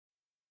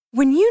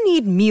When you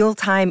need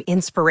mealtime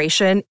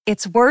inspiration,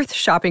 it's worth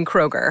shopping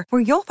Kroger,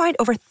 where you'll find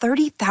over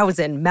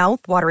 30,000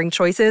 mouth-watering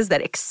choices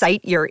that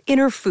excite your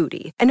inner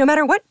foodie. And no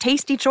matter what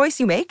tasty choice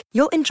you make,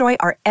 you'll enjoy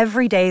our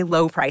everyday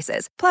low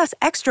prices, plus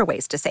extra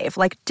ways to save,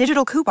 like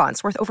digital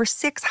coupons worth over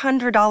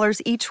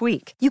 $600 each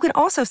week. You can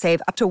also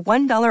save up to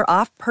 $1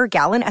 off per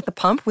gallon at the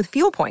pump with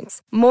fuel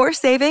points. More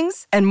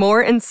savings and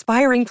more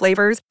inspiring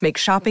flavors make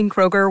shopping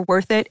Kroger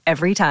worth it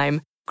every time.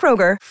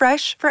 Kroger,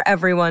 fresh for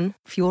everyone.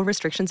 Fuel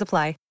restrictions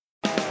apply.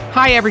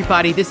 Hi,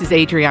 everybody. This is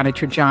Adriana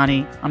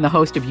Trajani. I'm the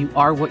host of You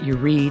Are What You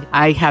Read.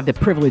 I have the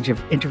privilege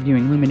of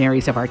interviewing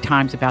luminaries of our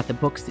times about the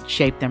books that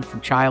shaped them from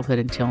childhood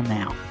until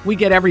now. We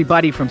get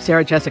everybody from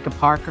Sarah Jessica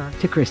Parker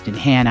to Kristen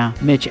Hanna,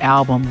 Mitch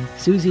Albom,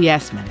 Susie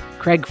Essman,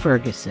 Craig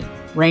Ferguson,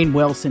 Rainn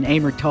Wilson,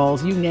 Amor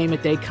Tolls, you name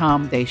it, they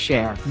come, they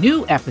share.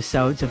 New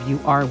episodes of You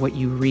Are What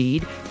You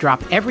Read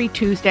drop every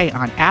Tuesday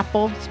on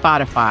Apple,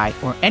 Spotify,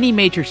 or any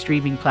major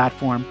streaming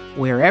platform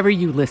wherever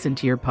you listen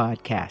to your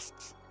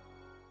podcasts.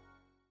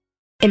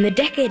 In the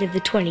decade of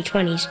the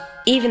 2020s,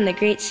 even the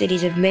great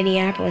cities of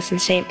Minneapolis and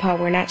St. Paul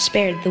were not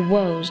spared the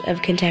woes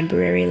of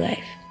contemporary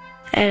life.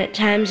 And at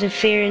times of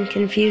fear and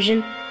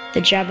confusion,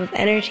 the job of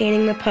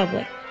entertaining the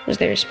public was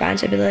the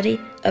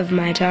responsibility of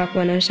My Talk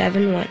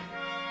 1071,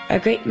 a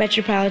great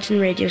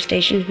metropolitan radio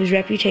station whose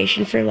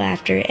reputation for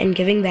laughter and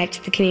giving back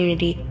to the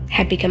community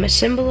had become a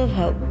symbol of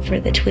hope for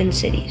the Twin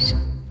Cities.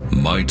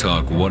 My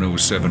Talk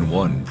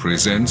 1071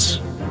 presents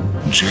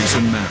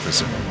Jason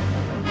Matheson,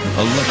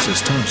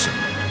 Alexis Thompson,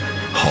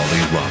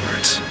 Holly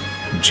Roberts.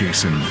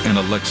 Jason and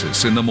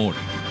Alexis in the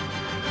morning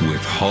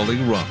with Holly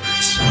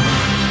Roberts.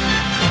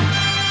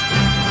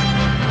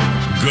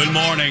 Good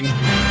morning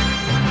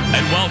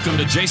and welcome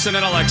to Jason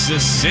and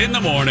Alexis in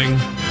the morning,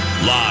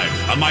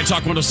 live on My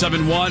Talk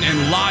 1071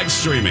 and live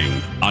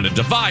streaming on a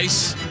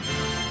device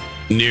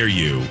near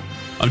you.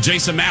 I'm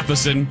Jason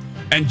Matheson,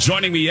 and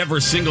joining me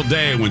every single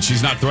day when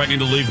she's not threatening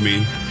to leave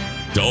me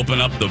to open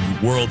up the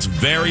world's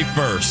very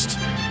first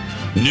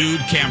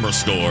nude camera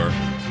store,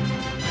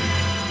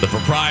 the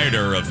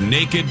proprietor of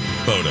Naked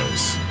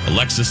Photos,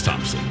 Alexis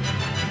Thompson.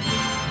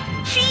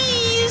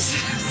 Cheese!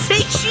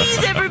 Say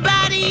cheese,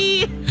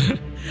 everybody!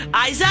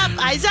 Eyes up,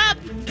 eyes up!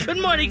 Good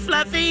morning,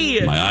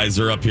 Fluffy! My eyes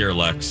are up here,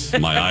 Lex.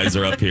 My eyes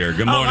are up here.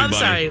 Good morning, buddy.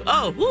 Sorry.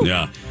 Oh, woo.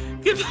 Yeah.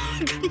 Good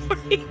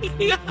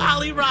morning,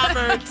 Holly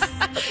Roberts.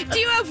 Do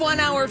you have 1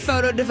 hour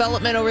photo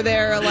development over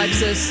there,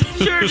 Alexis?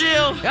 Sure do.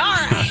 All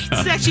right.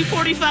 It's actually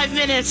 45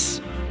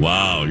 minutes.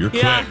 Wow, you're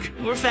quick. Yeah,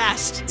 we're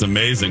fast. It's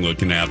amazing what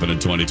can happen in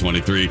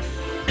 2023.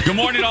 Good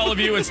morning, all of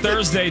you. It's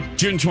Thursday,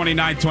 June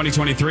 29th,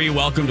 2023.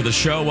 Welcome to the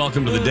show.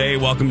 Welcome to the day.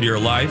 Welcome to your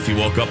life. You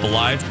woke up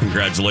alive.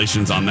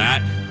 Congratulations on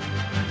that.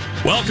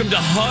 Welcome to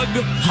Hug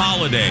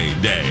Holiday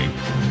Day.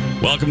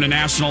 Welcome to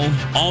National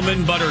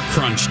Almond Butter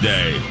Crunch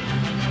Day.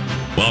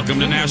 Welcome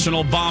to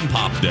National Bomb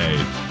Pop Day.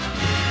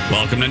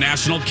 Welcome to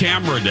National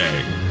Camera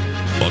Day.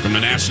 Welcome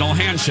to National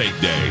Handshake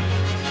Day.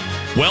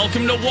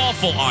 Welcome to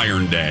Waffle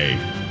Iron Day.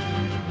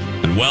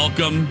 And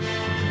welcome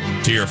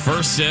to your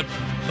first sip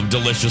of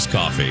delicious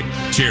coffee.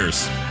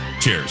 Cheers.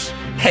 Cheers.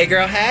 Hey,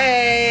 girl,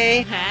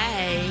 hey.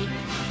 Hey.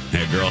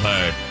 Hey, girl,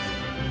 hey.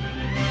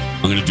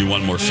 I'm going to do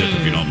one more sip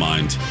if you don't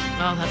mind.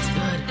 Oh, that's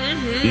good.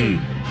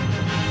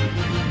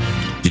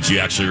 Did you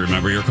actually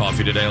remember your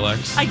coffee today,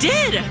 Lex? I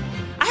did.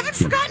 I haven't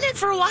forgotten it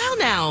for a while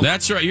now.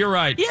 That's right. You're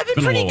right. Yeah, I've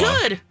been pretty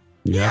good.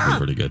 Yeah, been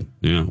pretty good.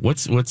 Yeah.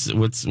 What's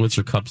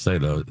your cup say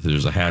though?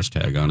 There's a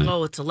hashtag on it.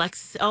 Oh, it's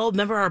Alexis. Oh,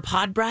 remember our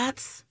pod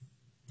brats?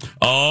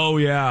 Oh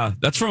yeah,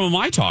 that's from a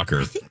My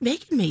Talker. I think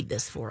Megan made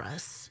this for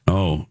us.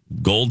 Oh,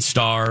 Gold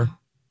Star.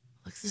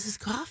 Alexis's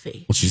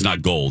coffee. Well, she's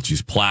not gold.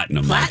 She's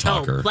platinum. My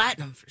Talker. Oh,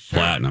 platinum for sure.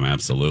 Platinum,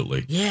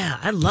 absolutely. Yeah,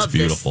 I love it's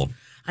beautiful. This.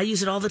 I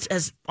use it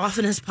as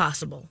often as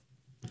possible.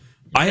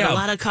 I have a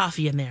lot of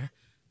coffee in there.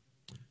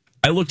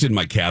 I looked in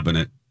my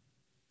cabinet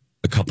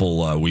a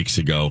couple weeks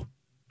ago.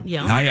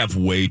 Yeah, I have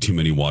way too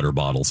many water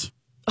bottles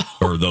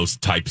or those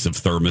types of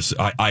thermos.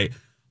 I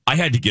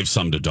had to give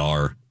some to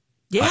Dar.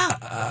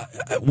 Yeah,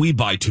 we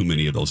buy too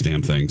many of those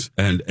damn things,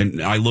 and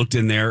I looked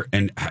in there,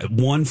 and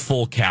one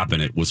full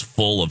cabinet was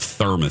full of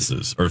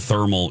thermoses or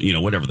thermal,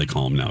 whatever they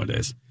call them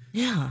nowadays.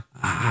 Yeah,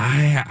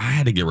 I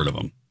had to get rid of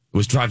them. It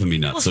was driving me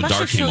nuts. Well, so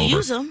Dar came over.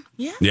 Use them.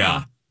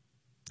 Yeah.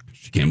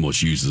 She came. Well,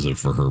 she uses it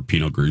for her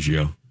Pinot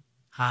Grigio.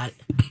 Hot.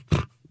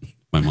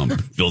 My mom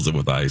fills it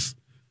with ice,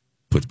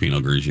 puts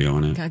Pinot Grigio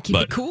in it. Gotta keep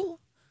it cool.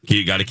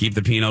 You got to keep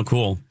the Pinot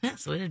cool. Yeah,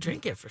 it's the way to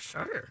drink it for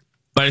sure.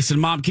 But I said,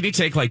 Mom, can you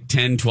take like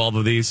 10, 12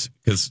 of these?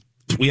 Because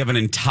we have an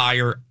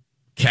entire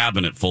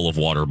cabinet full of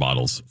water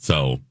bottles.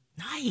 So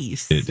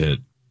nice.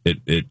 It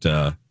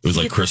was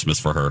like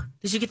Christmas for her.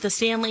 Did you get the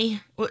Stanley?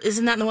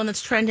 Isn't that the one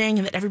that's trending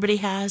and that everybody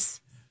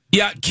has?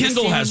 Yeah,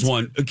 Kendall has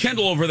one.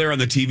 Kendall over there on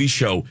the TV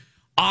show.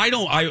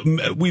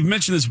 We've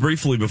mentioned this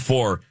briefly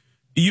before.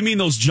 You mean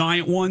those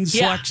giant ones,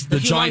 yeah, Lex? The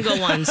giant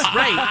ones,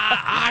 right.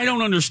 I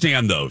don't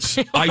understand those.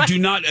 I do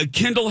not.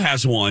 Kendall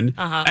has one,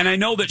 and I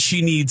know that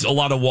she needs a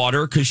lot of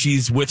water because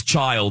she's with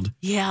child.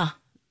 Yeah.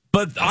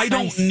 But I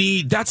don't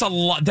need, that's a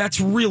lot, that's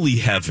really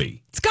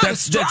heavy. It's got a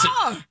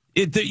straw.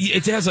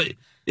 It has a,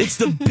 It's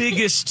the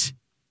biggest.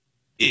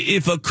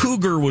 If a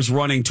cougar was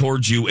running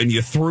towards you and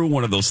you threw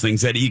one of those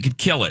things at it, you could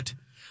kill it.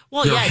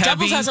 Well, They're it heavy.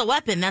 doubles as a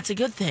weapon. That's a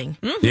good thing.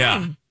 Mm-hmm.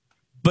 Yeah.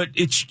 But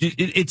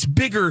it's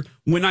bigger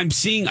when I'm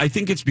seeing. I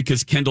think it's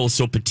because Kendall is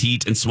so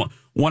petite and small.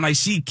 When I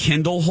see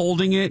Kendall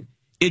holding it,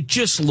 it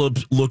just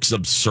looks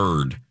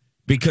absurd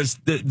because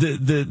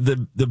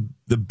the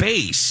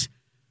base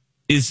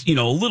is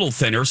a little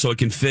thinner, so it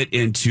can fit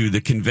into the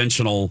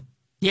conventional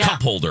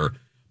cup holder.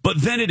 But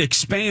then it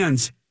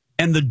expands,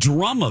 and the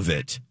drum of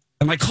it,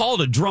 and I call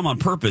it a drum on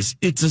purpose.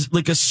 It's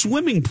like a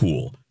swimming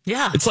pool.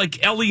 Yeah, it's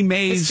like Ellie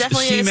Mae's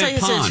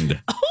cement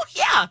pond.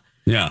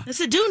 Yeah.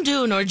 It's a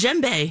dune or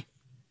djembe.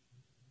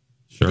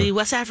 Sure. The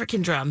West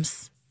African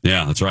drums.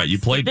 Yeah, that's right. You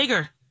played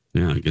bigger.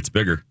 Yeah, it gets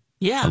bigger.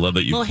 Yeah. I love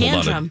that you pulled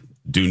out a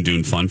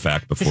dune fun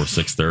fact before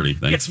 6:30.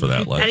 Thanks for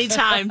that, Lex.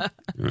 Anytime.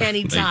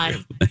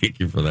 Anytime. Thank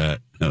you for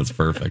that. That was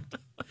perfect.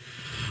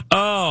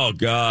 Oh,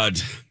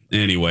 God.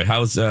 Anyway,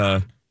 how's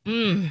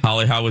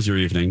Holly, how was your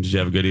evening? Did you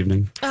have a good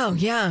evening? Oh,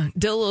 yeah.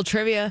 Did a little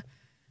trivia,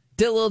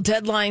 did a little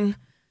deadline,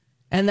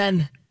 and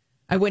then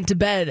I went to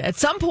bed. At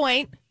some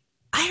point,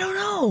 I don't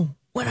know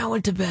when I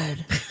went to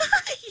bed.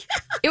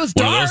 It was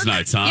dark. One of those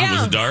nights, huh? Yeah.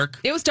 Was it dark?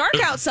 It was dark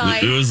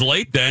outside. It was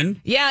late then.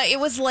 Yeah,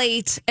 it was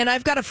late, and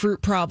I've got a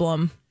fruit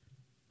problem.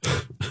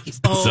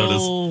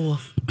 So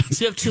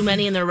you have too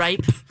many and they're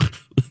ripe?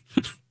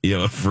 You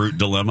have a fruit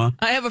dilemma?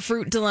 I have a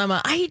fruit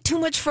dilemma. I eat too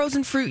much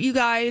frozen fruit, you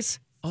guys.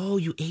 Oh,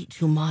 you ate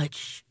too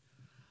much.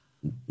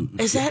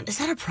 Is that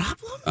a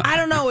problem? I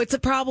don't know. It's a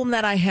problem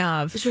that I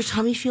have. Is your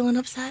tummy feeling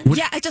upset?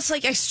 Yeah, I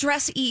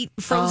stress eat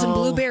frozen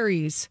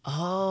blueberries.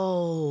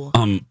 Oh.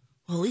 Well,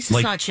 at least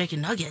it's not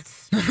chicken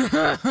nuggets.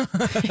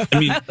 I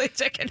mean,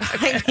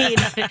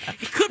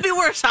 it could be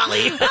worse,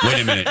 Holly.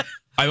 Wait a minute.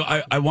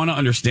 I want to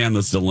understand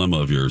this dilemma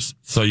of yours.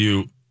 So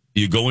you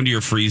go into your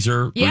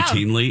freezer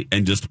routinely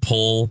and just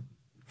pull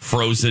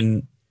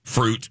frozen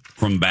fruit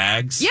from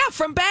bags? Yeah,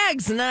 from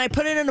bags. And then I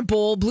put it in a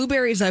bowl.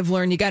 Blueberries, I've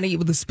learned you got to eat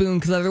with a spoon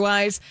because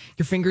otherwise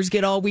your fingers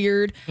get all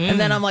weird. And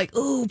then I'm like,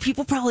 ooh,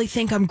 people probably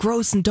think I'm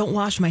gross and don't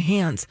wash my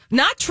hands.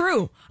 Not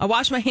true. I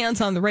wash my hands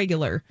on the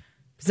regular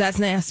because that's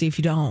nasty if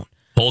you don't.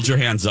 Hold your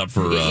hands up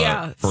for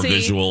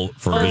visual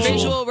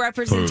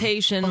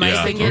representation.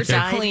 My fingers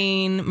are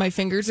clean. My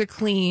fingers are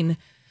clean.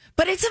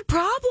 But it's a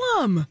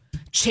problem.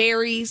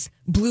 Cherries,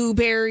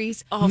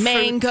 blueberries,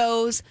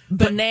 mangoes,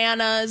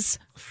 bananas.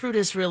 Fruit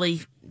is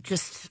really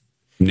just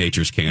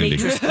nature's candy.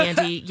 Nature's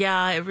candy.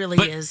 Yeah, it really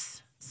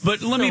is.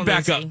 But let me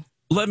back up.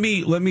 Let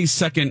me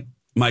second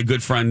my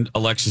good friend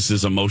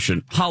Alexis's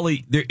emotion.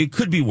 Holly, it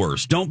could be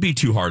worse. Don't be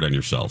too hard on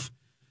yourself.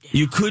 Yeah.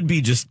 You could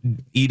be just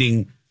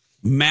eating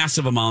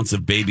massive amounts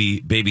of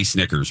baby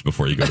Snickers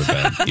before you go to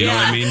bed. You know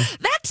what I mean?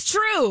 That's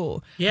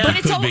true. Yeah. But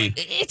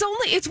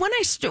it's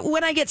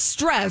when I get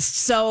stressed.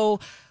 So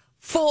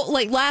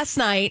like last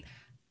night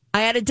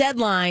I had a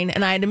deadline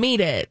and I had to meet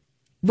it,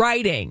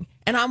 writing.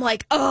 And I'm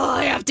like,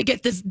 I have to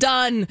get this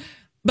done.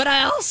 But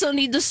I also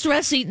need to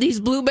stress eat these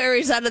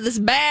blueberries out of this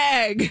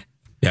bag.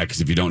 Yeah,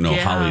 because if you don't know,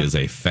 Holly is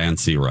a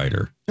fancy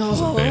writer.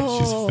 She's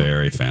a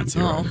very fancy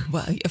writer.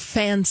 Well,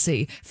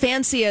 fancy.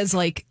 Fancy as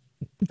like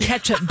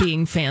ketchup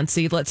being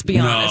fancy, let's be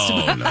honest.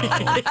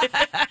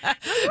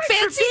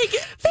 Fancy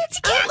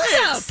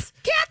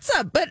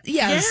catsup. But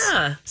yes.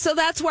 Yeah. So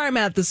that's where I'm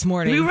at this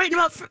morning. Are you writing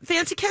about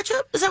fancy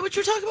ketchup? Is that what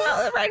you're talking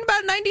about? Writing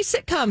about 90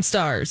 sitcom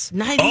stars.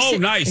 90 Oh,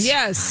 nice.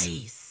 Yes.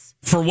 Nice.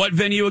 For what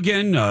venue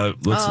again?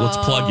 Let's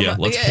plug you.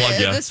 Let's plug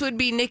you. This would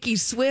be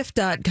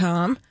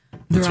NikkiSwift.com.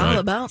 They're all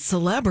about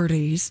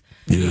celebrities.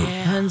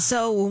 Yeah. And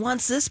so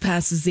once this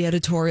passes the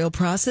editorial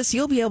process,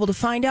 you'll be able to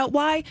find out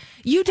why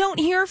you don't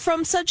hear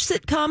from such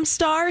sitcom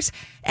stars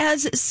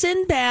as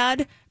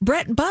Sinbad,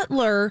 Brett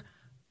Butler,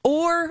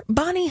 or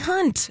Bonnie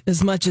Hunt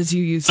as much as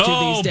you used to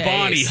these days.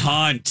 Bonnie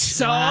Hunt.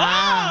 So,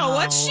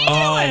 what's she doing?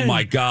 Oh,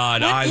 my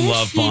God. I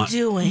love Bonnie. What is she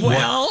doing?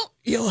 Well,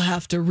 you'll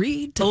have to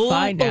read to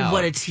find out.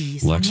 What a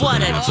tease. Lex,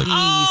 What a tease.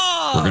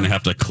 we're going to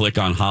have to click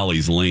on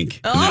Holly's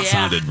link. And that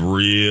sounded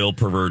real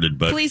perverted,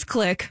 but Please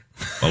click.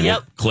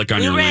 We'll click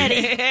on your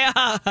ready. link.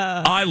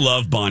 I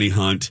love Bonnie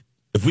Hunt.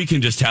 If we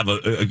can just have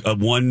a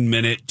 1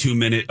 minute, 2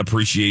 minute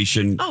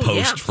appreciation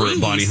post for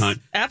Bonnie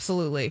Hunt.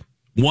 Absolutely.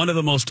 One of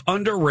the most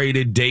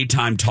underrated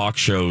daytime talk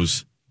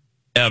shows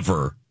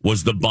ever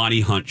was the Bonnie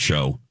Hunt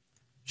Show.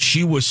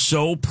 She was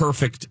so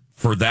perfect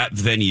for that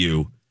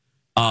venue.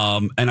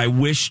 And I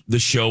wish the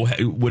show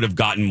would have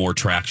gotten more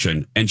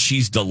traction. And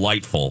she's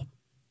delightful.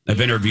 I've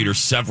interviewed her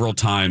several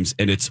times,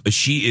 and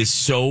she is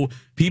so,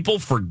 people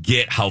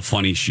forget how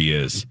funny she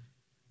is.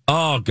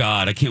 Oh,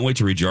 God, I can't wait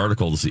to read your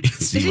article to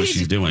see what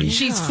she's doing.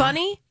 She's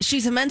funny,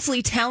 she's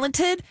immensely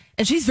talented,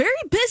 and she's very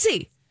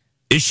busy.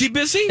 Is she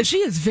busy? She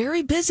is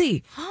very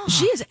busy.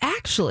 She is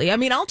actually,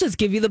 I'll just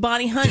give you the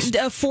Bonnie Hunt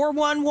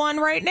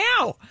 411 right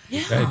now.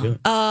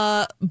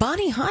 Yeah.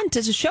 Bonnie Hunt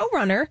is a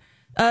showrunner.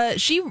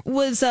 She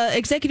was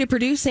executive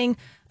producing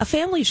a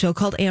family show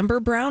called Amber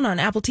Brown on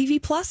Apple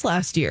TV Plus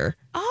last year.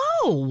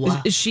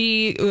 Oh.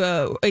 She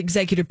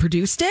executive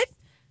produced it.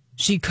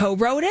 She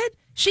co-wrote it.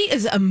 She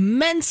is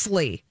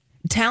immensely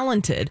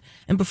talented.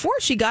 And before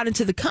she got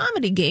into the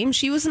comedy game,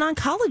 she was an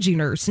oncology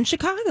nurse in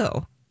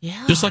Chicago.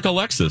 Yeah. Just like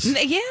Alexis.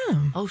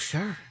 Yeah. Oh,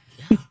 sure.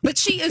 But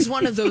she is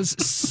one of those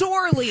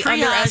sorely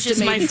Triage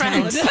is my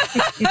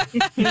underestimated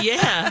friend.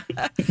 Yeah.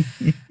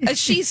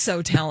 She's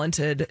so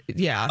talented.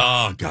 Yeah.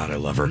 Oh, God, I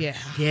love her.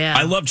 Yeah.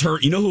 I loved her.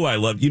 You know who I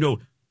loved?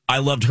 I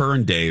loved her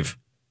and Dave.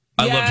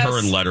 I loved her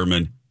and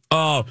Letterman.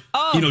 Oh.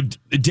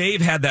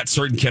 Dave had that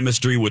certain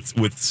chemistry with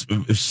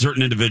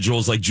certain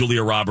individuals like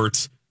Julia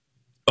Roberts.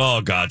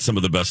 Oh, God, some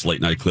of the best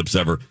late night clips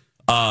ever.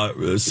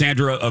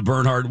 Sandra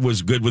Bernhard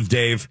was good with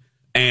Dave.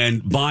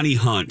 And Bonnie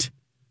Hunt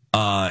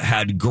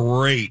had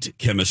great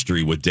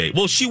chemistry with Dave.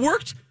 Well, she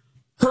worked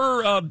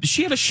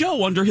she had a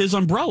show under his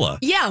umbrella.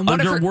 Yeah.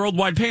 Under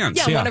Worldwide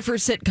Pants. Yeah, one of her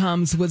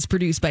sitcoms was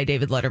produced by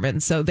David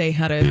Letterman. So they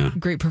had a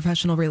great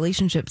professional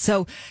relationship.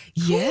 So,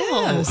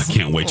 yes. I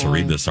can't wait to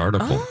read this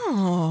article.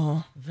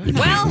 Oh.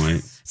 Well,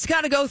 it's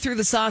got to go through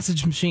the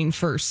sausage machine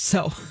first.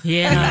 So,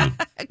 yeah.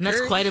 And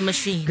that's quite a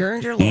machine.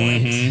 Gird your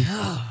loins.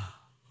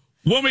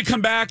 When we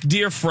come back,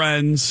 dear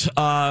friends,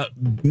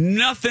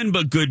 nothing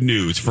but good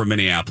news for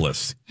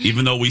Minneapolis.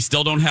 Even though we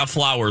still don't have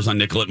flowers on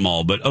Nicollet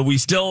Mall, but we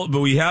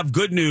have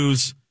good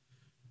news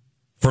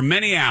for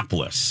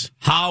Minneapolis.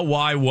 How,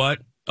 why,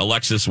 what?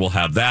 Alexis will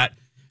have that,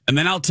 and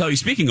then I'll tell you.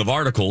 Speaking of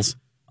articles,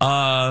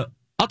 I'll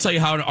tell you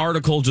how an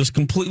article just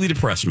completely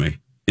depressed me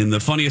in the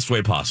funniest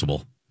way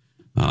possible.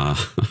 That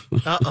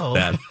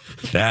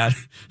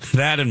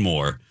and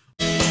more.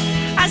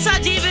 I saw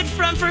David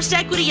from First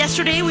Equity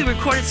yesterday. We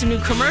recorded some new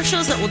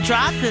commercials that will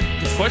drop, of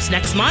course,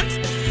 next month.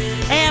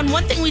 And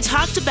one thing we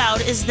talked about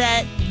is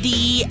that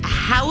the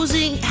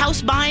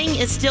house buying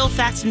is still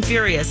fast and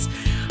furious.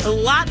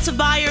 Lots of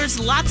buyers,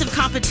 lots of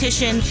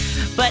competition,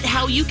 but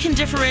how you can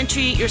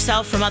differentiate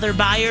yourself from other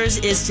buyers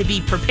is to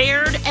be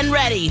prepared and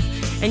ready.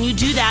 And you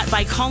do that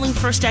by calling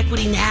First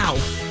Equity now.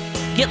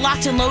 Get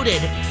locked and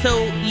loaded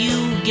so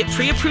you get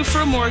pre-approved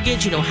for a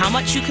mortgage, you know how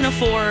much you can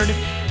afford.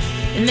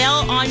 And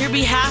they'll, on your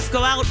behalf,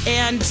 go out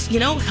and,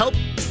 help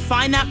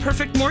find that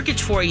perfect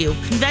mortgage for you.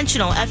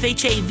 Conventional,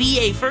 FHA,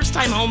 VA,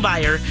 first-time home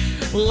buyer.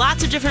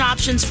 Lots of different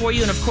options for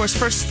you. And, of course,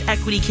 First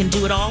Equity can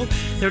do it all.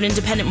 They're an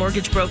independent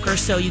mortgage broker,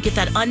 so you get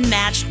that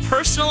unmatched,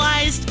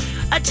 personalized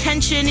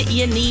attention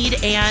you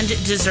need and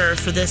deserve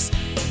for this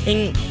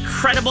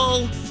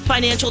incredible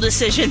financial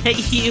decision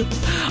that you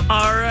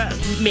are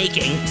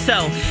making.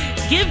 So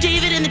give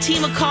David and the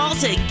team a call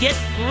to get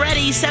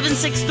ready,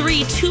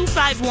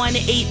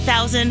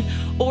 763-251-8000,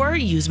 or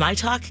use my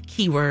talk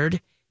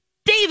keyword,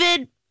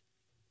 David.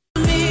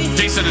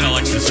 Jason and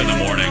Alexis in the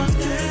morning.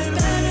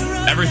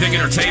 Everything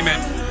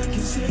entertainment.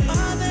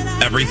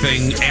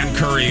 Everything Ann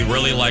Curry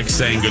really likes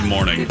saying good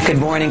morning. Good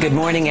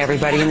morning,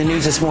 everybody. In the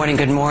news this morning,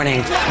 good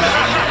morning.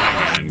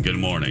 Good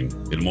morning.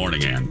 Good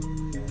morning, Ann.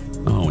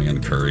 Oh,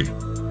 Ann Curry.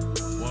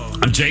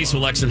 I'm Jace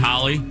with Lex and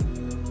Holly.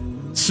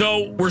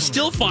 So we're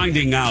still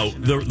finding out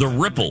the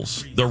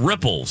ripples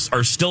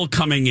are still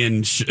coming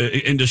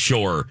into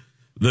shore.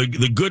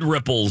 The good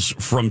ripples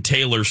from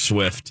Taylor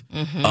Swift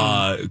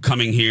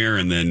coming here,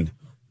 and then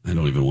I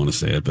don't even want to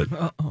say it, but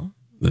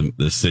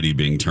the city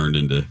being turned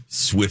into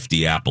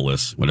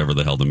Swiftieapolis, whatever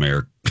the hell the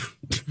mayor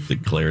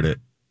declared it.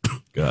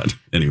 God.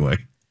 Anyway.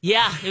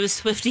 Yeah, it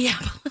was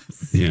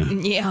Swiftieapolis.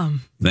 Yeah.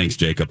 Thanks,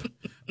 Jacob.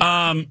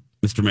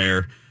 Mr.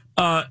 Mayor.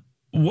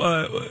 But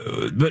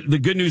the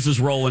good news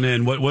is rolling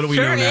in. What do we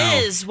know now?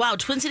 Sure is. Wow,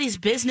 Twin Cities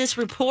Business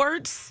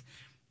reports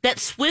that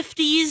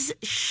Swifties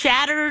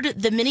shattered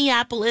the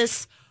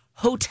Minneapolis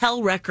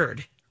hotel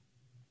record.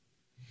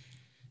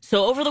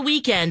 So over the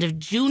weekend of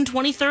June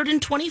 23rd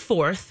and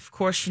 24th, of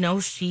course,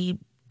 she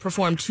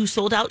performed 2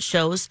 sold-out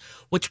shows,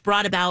 which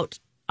brought about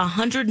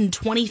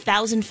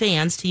 120,000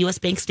 fans to U.S.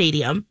 Bank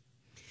Stadium.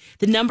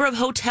 The number of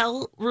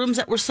hotel rooms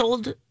that were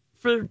sold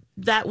for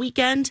that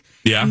weekend,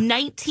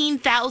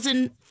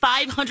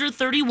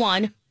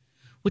 19,531,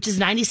 which is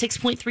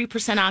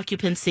 96.3%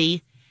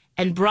 occupancy,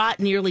 and brought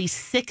nearly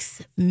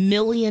 $6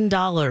 million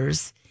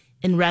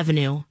in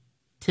revenue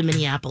to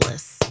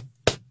Minneapolis.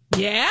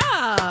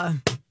 Yeah.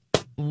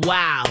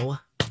 Wow.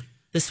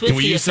 The Swiftie Can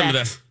we use effect. some of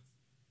that?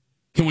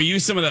 Can we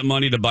use some of that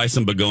money to buy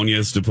some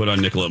begonias to put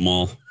on Nicollet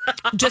Mall?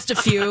 Just a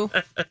few.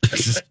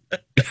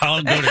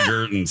 I'll go to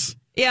Gerton's.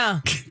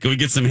 Yeah. Can we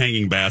get some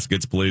hanging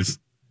baskets, please?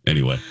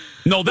 Anyway.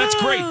 No, that's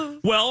great.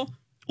 Well,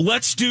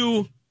 let's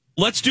do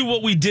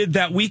what we did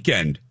that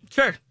weekend.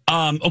 Sure.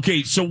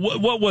 Okay, so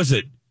what was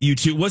it, you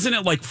two? Wasn't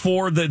it like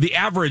for the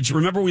average?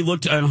 Remember we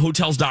looked on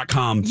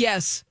hotels.com.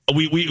 Yes.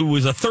 It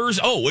was a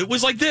Thursday. Oh, it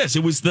was like this.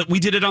 It was we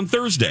did it on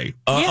Thursday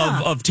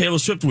of Taylor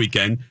Swift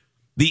weekend.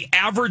 The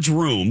average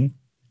room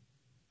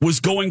was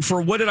going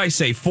for, what did I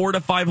say, 400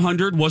 to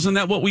 500? Wasn't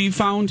that what we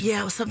found?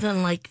 Yeah, it was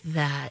something like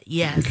that.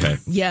 Yes. Okay.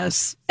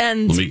 Yes.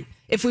 And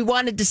if we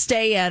wanted to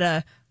stay at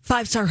a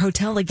 5-star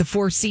hotel like the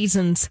Four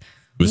Seasons,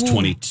 it was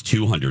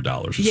 $2,200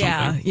 or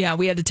something. Yeah,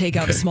 we had to take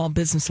out a small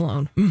business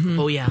loan. Mm-hmm.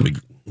 Oh, yeah. Let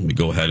me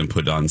go ahead and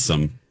put on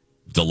some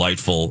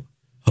delightful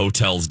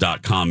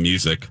hotels.com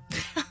music.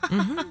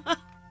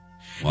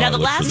 Now, the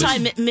last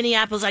time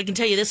Minneapolis, I can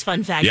tell you this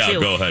fun fact, too. Yeah,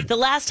 go ahead. The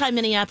last time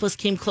Minneapolis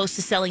came close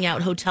to selling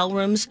out hotel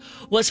rooms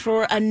was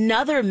for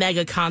another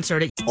mega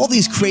concert. All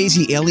these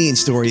crazy alien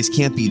stories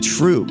can't be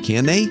true,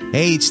 can they?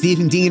 Hey, it's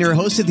Stephen Diener,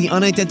 host of the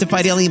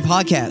Unidentified Alien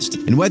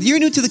Podcast. And whether you're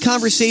new to the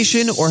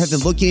conversation or have been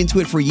looking into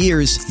it for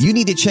years, you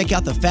need to check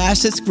out the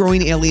fastest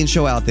growing alien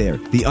show out there,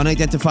 the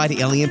Unidentified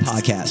Alien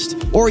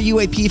Podcast, or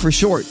UAP for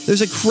short.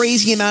 There's a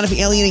crazy amount of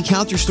alien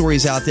encounter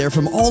stories out there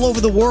from all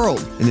over the world.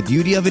 And the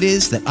beauty of it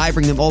is that I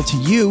bring them all to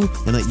you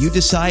and let you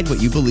decide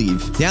what you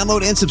believe.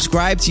 Download and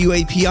subscribe to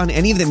UAP on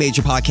any of the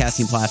major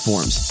podcasting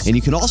platforms. And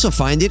you can also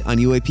find it on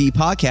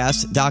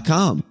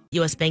UAPpodcast.com.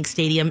 U.S. Bank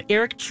Stadium.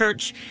 Eric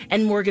Church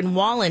and Morgan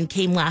Wallen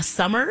came last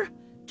summer,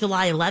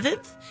 July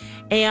 11th,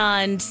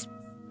 and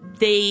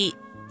they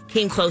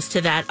came close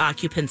to that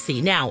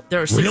occupancy. Now,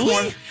 there are 6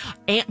 more.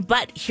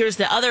 But here's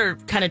the other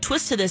kind of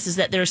twist to this is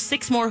that there are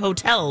 6 more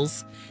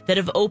hotels that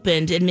have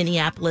opened in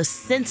Minneapolis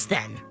since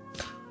then.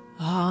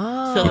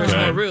 Oh. So there's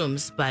more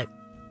rooms, but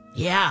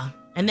yeah.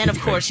 And then, of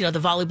course, the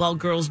Volleyball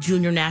Girls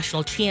Junior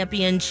National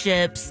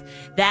Championships,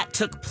 that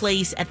took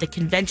place at the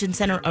Convention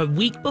Center a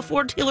week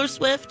before Taylor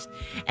Swift,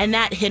 and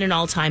that hit an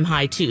all-time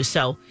high, too.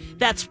 So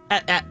that's,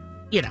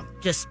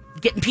 just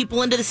getting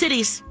people into the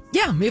cities.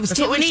 Yeah, it was That's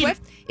Taylor what we need.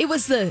 Swift. It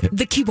was the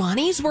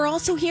Kiwanis were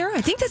also here.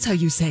 I think that's how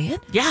you say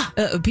it. Yeah.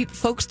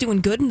 Folks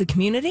doing good in the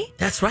community.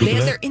 That's right. They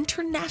had their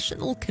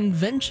international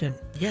convention.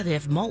 Yeah, they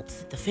have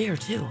malts at the fair,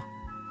 too.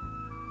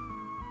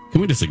 Can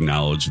we just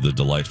acknowledge the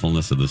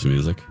delightfulness of this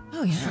music?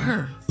 Oh, yeah.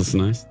 Sure. Is this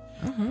nice?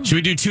 Uh-huh. Should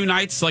we do 2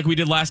 nights like we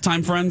did last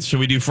time, friends? Should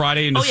we do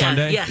Friday into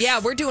Sunday? Yes. Yeah,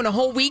 we're doing a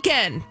whole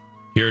weekend.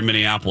 Here in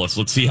Minneapolis.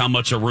 Let's see how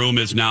much a room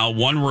is now.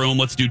 1 room.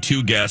 Let's do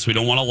 2 guests. We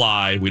don't want to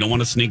lie. We don't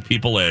want to sneak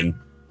people in.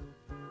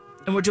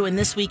 And we're doing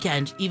this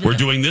weekend. We're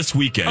doing this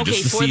weekend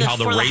just to see how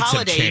the rates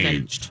have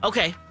changed. Even.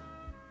 Okay.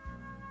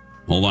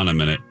 Hold on a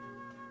minute.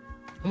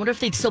 I wonder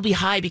if they'd still be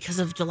high because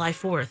of July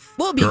 4th.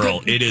 Well,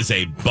 Girl, it is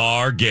a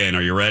bargain.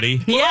 Are you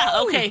ready? Yeah,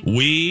 okay.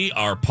 We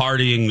are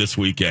partying this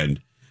weekend.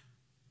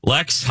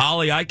 Lex,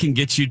 Holly, I can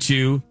get you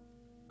to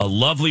a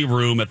lovely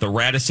room at the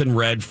Radisson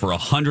Red for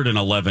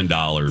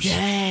 $111.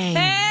 Dang.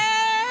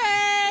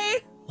 Hey!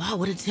 Wow,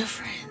 what a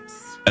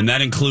difference. And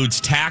that includes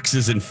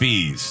taxes and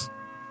fees.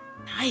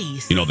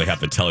 Nice. They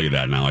have to tell you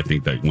that now. I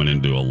think that went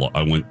into a law.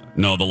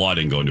 No, the law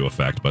didn't go into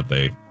effect, but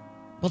they...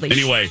 Well, they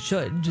anyway,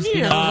 should. Just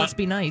let's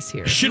be nice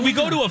here. Should we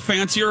go to a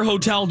fancier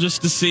hotel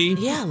just to see?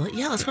 Yeah,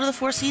 let's go to the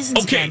Four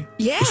Seasons Okay. again.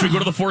 Yeah. Should we go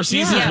to the Four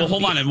Seasons? Yeah. We'll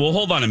hold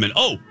on a minute.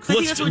 Oh, I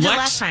think that's what we did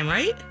last time,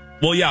 right?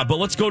 Well, yeah, but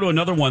let's go to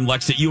another one,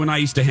 Lex, that you and I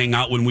used to hang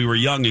out when we were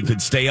young and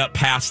could stay up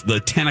past the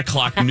 10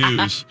 o'clock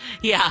news.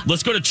 Yeah.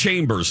 Let's go to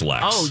Chambers,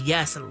 Lex. Oh,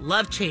 yes. I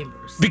love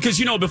Chambers.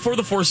 Because, before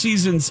the Four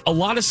Seasons, a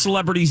lot of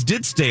celebrities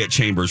did stay at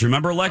Chambers.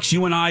 Remember, Lex,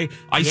 you and I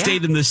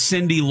stayed in the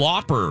Cyndi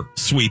Lauper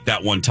suite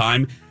that one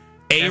time.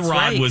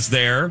 A-Rod was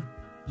there.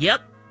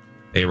 Yep.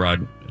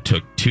 A-Rod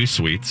took 2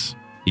 suites.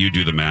 You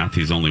do the math.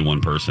 He's only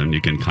one person.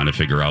 You can kind of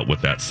figure out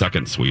what that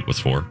second suite was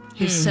for.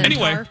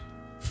 Anyway.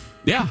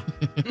 Yeah.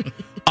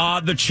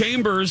 The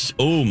Chambers,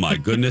 oh my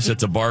goodness,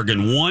 it's a bargain.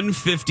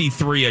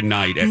 $153 a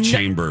night at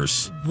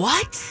Chambers.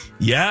 What?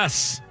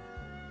 Yes.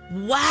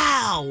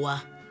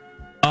 Wow.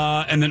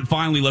 And then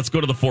finally, let's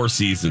go to the Four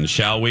Seasons,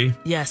 shall we?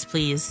 Yes,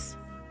 please.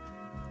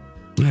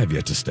 I have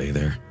yet to stay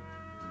there.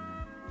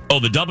 Oh,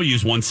 the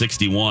W's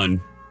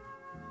 $161.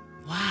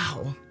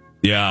 Wow.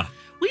 Yeah.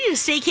 We need a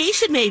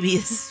staycation, maybe.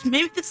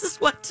 Maybe this is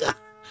what...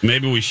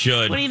 Maybe we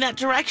should. Going in that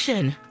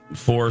direction.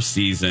 Four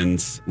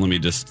Seasons.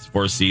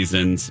 Four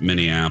Seasons,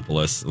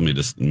 Minneapolis. Let me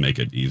just make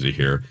it easy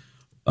here.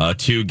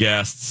 2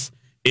 guests.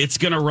 It's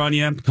going to run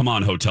you. Come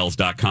on,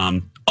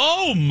 hotels.com.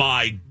 Oh,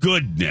 my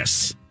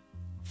goodness.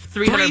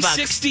 $300.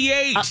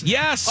 $368.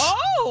 Yes.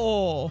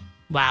 Oh.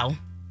 Wow.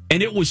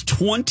 And it was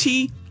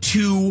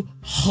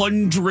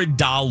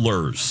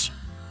 $2,200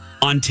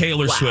 on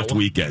Taylor Swift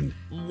weekend.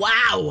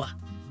 Wow.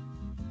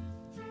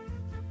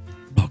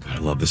 Oh, God, I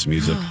love this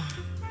music.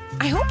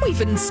 I hope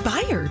we've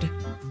inspired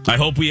I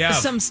hope we have.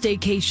 some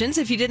staycations.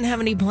 If you didn't have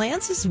any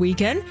plans this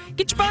weekend,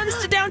 get your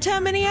butts to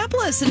downtown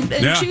Minneapolis and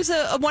choose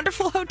a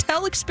wonderful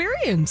hotel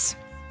experience.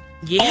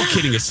 Yeah. All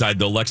kidding aside,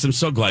 though, Lex, I'm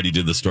so glad you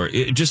did the story.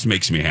 It just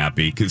makes me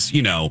happy because,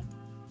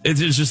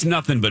 it's just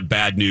nothing but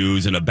bad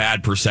news and a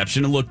bad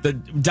perception. And look, the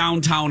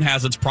downtown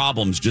has its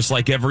problems, just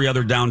like every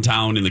other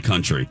downtown in the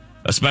country,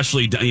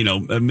 especially,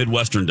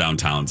 Midwestern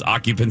downtowns.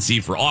 Occupancy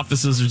for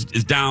offices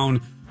is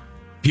down.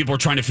 People are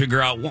trying to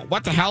figure out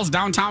what the hell's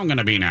downtown going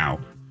to be now.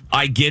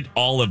 I get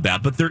all of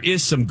that, but there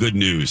is some good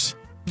news.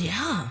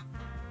 Yeah.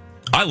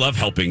 I love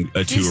helping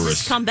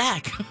tourists. Come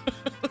back.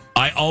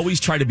 I always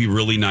try to be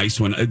really nice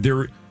when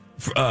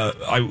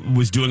I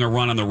was doing a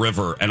run on the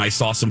river and I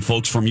saw some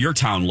folks from your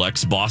town,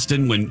 Lex,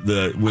 Boston, when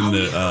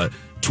the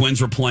Twins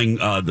were playing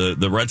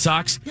the Red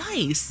Sox.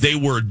 Nice. They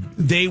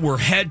were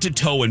head to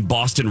toe in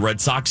Boston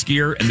Red Sox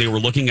gear, and they were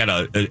looking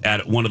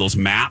at one of those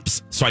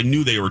maps, so I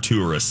knew they were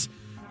tourists.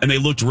 And they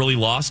looked really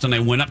lost, and I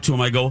went up to them.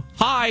 I go,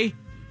 "Hi."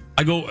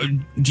 I go,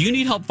 "Do you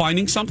need help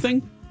finding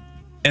something?"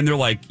 And they're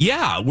like,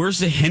 "Yeah, where's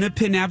the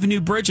Hennepin Avenue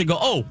Bridge?" I go,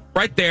 "Oh,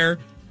 right there."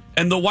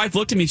 And the wife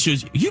looked at me and she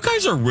goes, you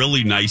guys are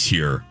really nice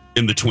here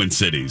in the Twin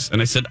Cities.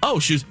 And I said, oh,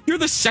 you're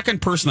the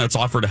second person that's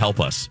offered to help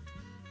us.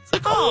 It's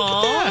like,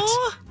 oh, look at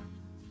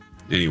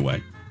that.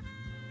 Anyway,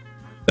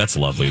 that's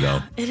lovely, though.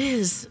 It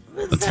is.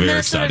 That's very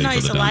exciting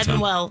nice, for the alive downtown.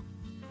 and well.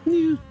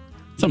 Yeah,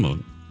 some of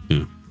them.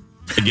 Yeah.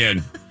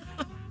 Again,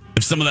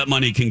 if some of that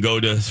money can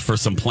go for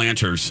some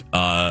planters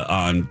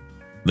on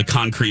the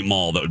Concrete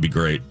Mall, that would be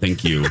great.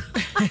 Thank you.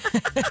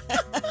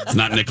 It's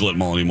not Nicollet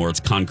Mall anymore. It's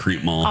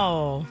Concrete Mall.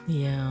 Oh,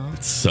 yeah.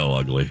 It's so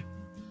ugly.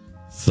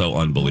 So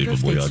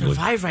unbelievably ugly.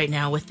 Survive right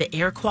now with the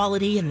air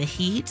quality and the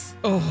heat.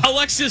 Oh.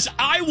 Alexis,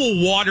 I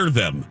will water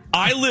them.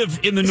 I live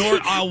in the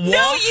north. I'll walk.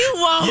 No, you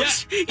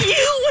won't. Yeah.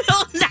 You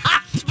will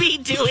not be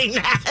doing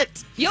that.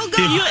 You'll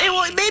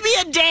go. Maybe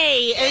a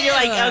day, and you're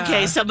like,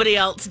 okay, somebody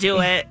else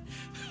do it.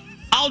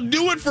 I'll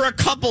do it for a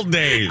couple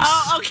days.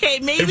 Oh, okay,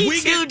 maybe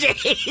 2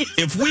 days.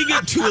 If we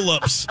get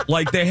tulips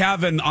like they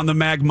have on the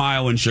Mag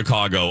Mile in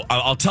Chicago,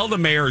 I'll tell the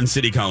mayor and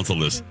city council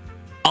this.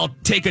 I'll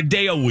take a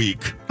day a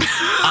week.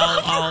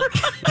 I'll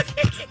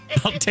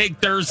take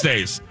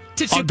Thursdays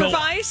to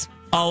supervise.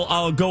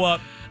 I'll go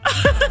up.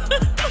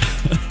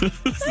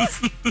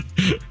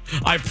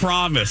 I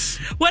promise.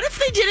 What if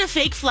they did a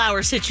fake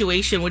flower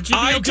situation? Would you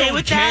be okay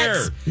with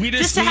that? We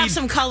just to have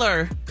some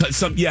color.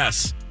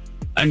 Yes.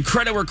 And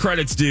credit where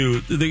credit's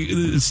due.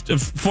 The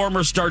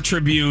former Star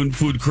Tribune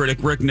food critic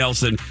Rick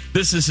Nelson,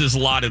 this is his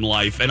lot in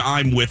life, and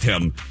I'm with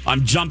him.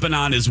 I'm jumping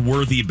on his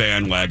worthy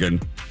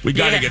bandwagon. We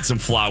got to get some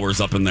flowers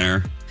up in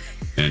there.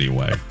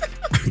 Anyway,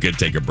 I'm going to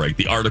take a break.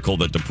 The article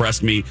that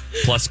depressed me,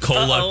 plus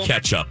cola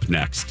ketchup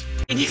next.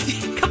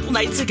 A couple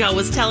nights ago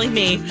was telling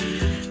me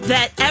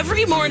that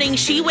every morning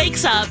she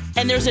wakes up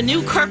and there's a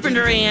new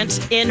carpenter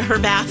ant in her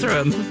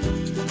bathroom.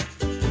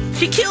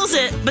 She kills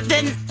it, but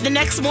then the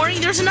next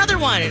morning there's another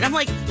one. And I'm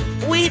like,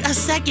 wait a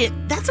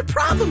second. That's a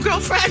problem,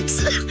 girlfriend.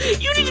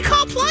 You need to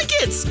call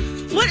Plunkett's.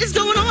 What is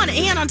going on?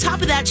 And on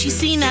top of that, she's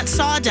seeing that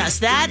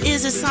sawdust. That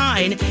is a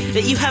sign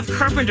that you have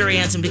carpenter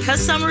ants. And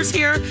because summer's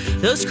here,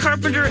 those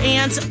carpenter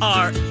ants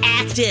are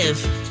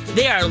active.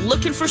 They are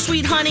looking for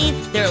sweet honey.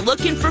 They're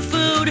looking for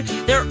food.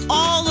 They're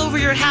all over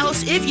your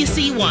house if you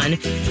see one.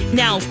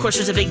 Now, of course,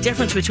 there's a big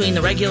difference between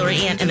the regular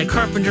ant and the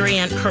carpenter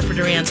ant.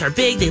 Carpenter ants are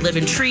big. They live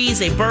in trees.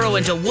 They burrow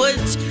into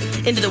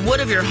the wood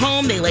of your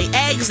home. They lay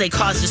eggs. They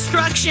cause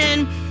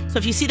destruction. So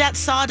if you see that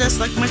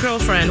sawdust like my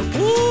girlfriend,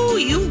 ooh,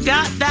 you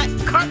got that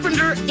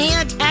carpenter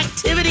ant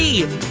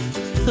activity.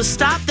 So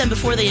stop them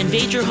before they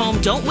invade your home.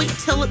 Don't wait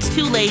till it's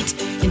too late.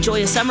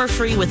 Enjoy a summer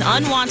free with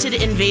unwanted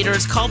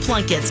invaders. Call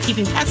Plunkett's,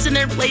 keeping pets in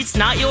their place,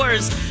 not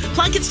yours.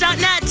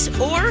 Plunketts.net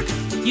or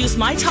use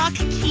my talk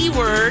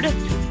keyword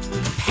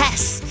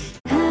pest.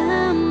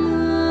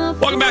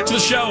 Welcome back to the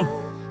show.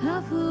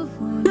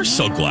 We're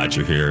so glad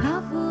you're here.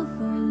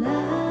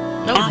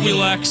 Aren't we,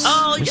 Lex?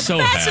 Oh, we're you're so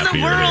the best in happy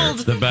the you're world.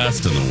 here. The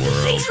best in the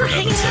world. Thanks for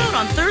hanging out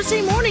on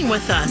Thursday morning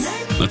with us.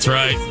 That's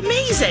right. It's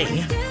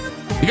amazing.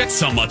 We got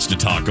so much to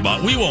talk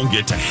about. We won't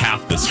get to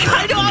half this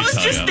crap. I know. I was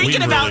just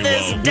thinking about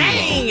this. Won't.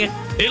 Dang.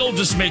 It'll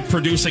just make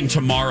producing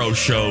tomorrow's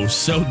show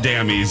so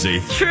damn easy.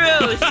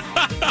 Truth.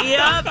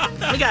 Yep.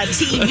 We got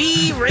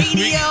TV,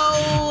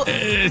 radio.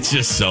 It's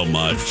just so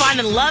much. We're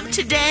finding love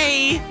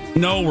today.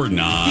 No, we're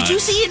not. Did you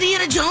see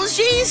Indiana Jones,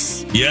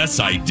 Jace? Yes,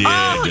 I did. Oh,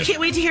 I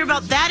can't wait to hear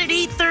about that at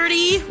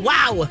 8:30.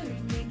 Wow.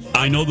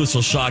 I know this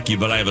will shock you,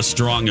 but I have a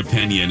strong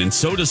opinion, and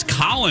so does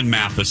Colin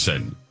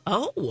Matheson.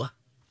 Oh.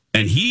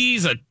 And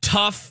he's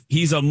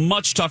a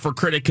much tougher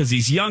critic because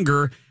he's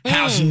younger,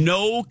 has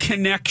no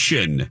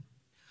connection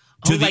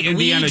to the like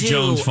Indiana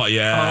Jones fight.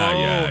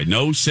 Yeah.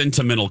 No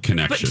sentimental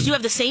connection. But did you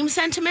have the same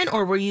sentiment,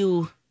 or were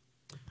you?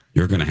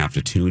 You're going to have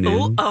to tune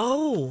in.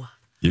 Oh.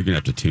 You're going to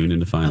have to tune in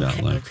to find out,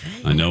 Lex. Okay.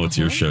 I know it's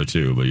your show,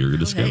 too, but you're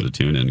just going to have to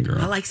tune in,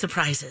 girl. I like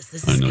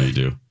surprises. I know you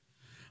do.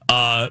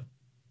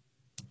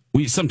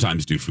 We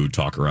sometimes do food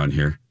talk around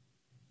here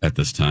at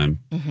this time.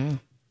 Mm-hmm.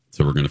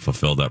 So we're going to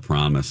fulfill that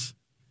promise.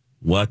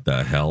 What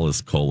the hell is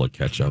cola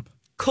ketchup?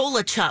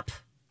 Colachup.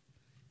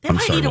 They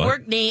might need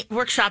to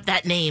workshop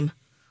that name.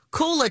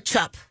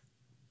 Colachup.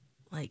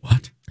 Like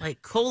what?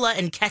 Like cola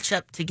and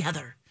ketchup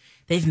together.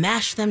 They've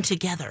mashed them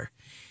together.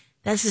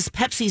 This is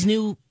Pepsi's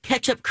new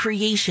ketchup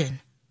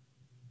creation.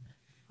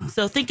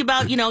 So think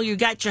about, you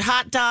got your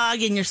hot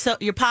dog and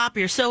your pop,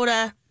 your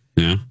soda.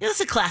 Yeah.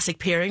 That's a classic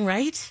pairing,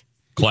 right?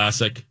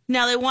 Classic.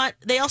 Now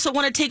they also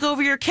want to take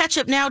over your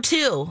ketchup now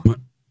too. What?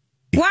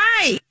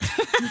 Why?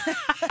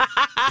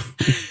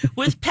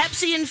 With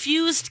Pepsi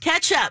infused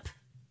ketchup.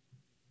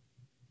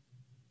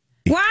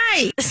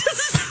 Why?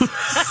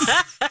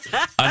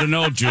 I don't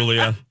know,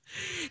 Julia.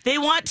 They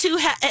want to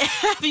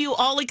have you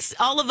all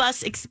of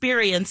us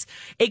experience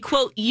a,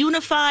 quote,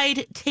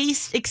 unified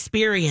taste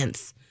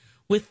experience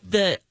with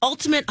the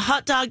ultimate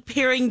hot dog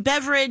pairing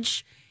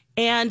beverage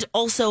and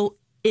also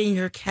in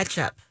your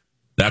ketchup.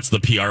 That's the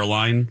PR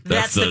line?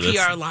 That's the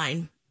PR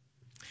line.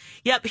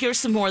 Yep, here's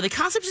some more. The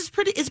concept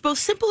is both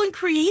simple and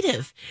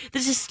creative. The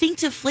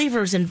distinctive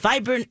flavors and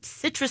vibrant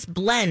citrus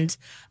blend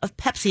of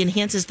Pepsi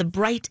enhances the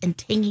bright and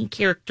tangy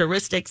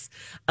characteristics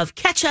of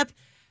ketchup.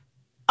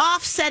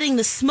 offsetting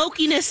the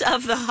smokiness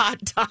of the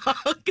hot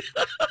dog.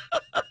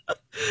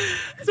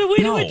 It's a way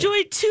to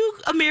enjoy two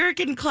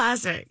American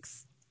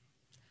classics.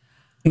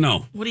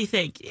 No. What do you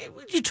think?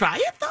 Would you try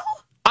it, though?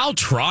 I'll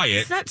try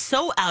it. It's not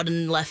so out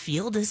in left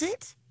field, is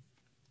it?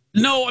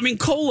 No, I mean,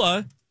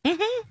 cola.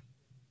 Mm-hmm.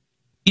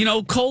 You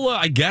know, cola,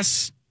 I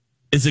guess,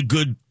 is a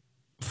good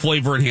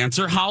flavor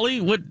enhancer.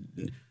 Holly, what?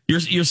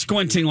 You're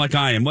squinting like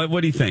I am.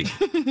 What do you think?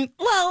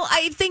 Well,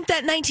 I think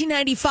that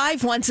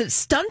 1995 wants its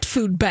stunt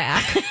food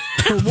back,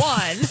 for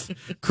one.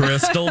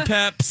 Crystal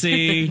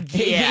Pepsi.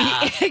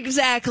 Yeah.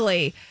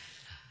 Exactly.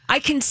 I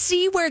can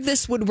see where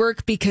this would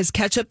work because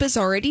ketchup is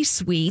already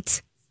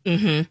sweet.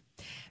 Mm-hmm.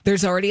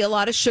 There's already a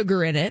lot of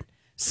sugar in it.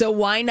 So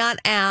why not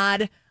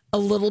add a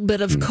little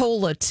bit of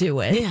cola to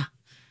it? Yeah.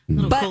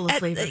 Cola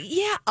flavor.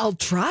 Yeah, I'll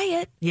try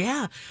it.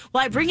 Yeah.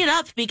 Well, I bring it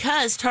up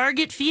because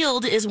Target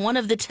Field is one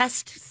of the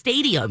test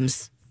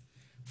stadiums.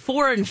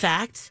 4, in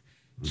fact.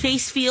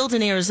 Chase Field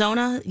in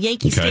Arizona,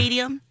 Yankee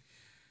Stadium,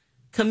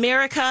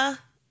 Comerica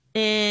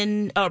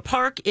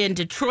Park in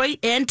Detroit,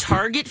 and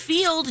Target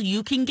Field.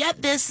 You can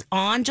get this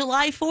on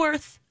July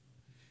 4th.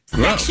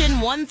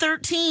 Section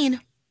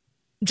 113.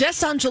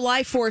 Just on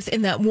July 4th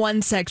in that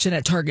one section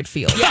at Target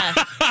Field. Yeah,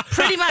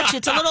 pretty much.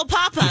 It's a little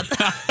pop-up.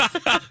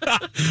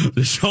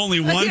 There's only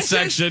one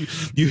section.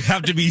 You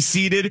have to be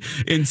seated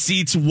in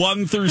seats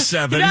 1 through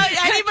 7. No,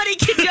 anybody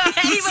can go.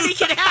 Anybody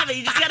can have it.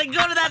 You just got to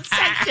go to that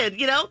section,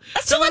 you know?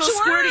 That's the too much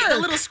work. The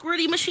little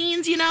squirty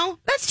machines, you know?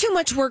 That's too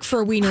much work for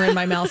a wiener in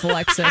my mouth,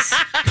 Alexis.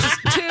 Just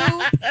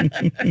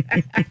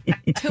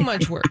too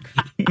much work.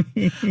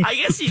 I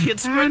guess you could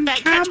squirt that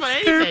ketchup on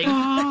anything.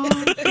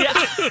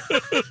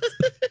 Yeah.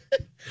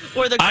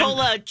 Or the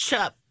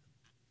Colachup.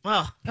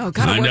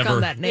 Gotta work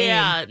on that name.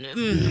 Yeah.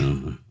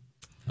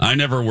 I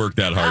never worked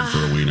that hard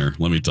for a wiener,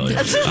 let me tell you.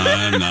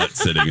 I'm not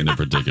sitting in a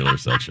particular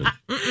section.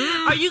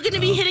 Are you going to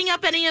be hitting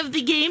up any of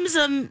the games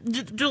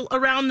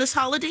around this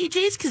holiday,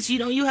 Jace? Because,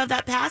 you have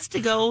that pass to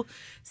go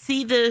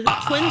see the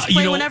Twins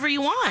play whenever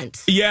you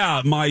want.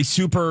 Yeah, my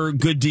super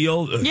good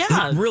deal.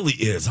 Yeah. It really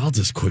is. I'll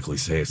just quickly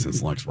say it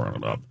since Lex brought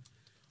it up.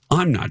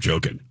 I'm not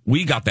joking.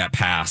 We got that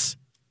pass.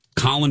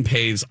 Colin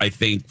pays, I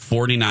think,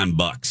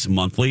 $49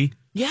 monthly.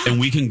 Yeah. And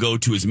we can go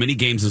to as many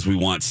games as we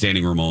want,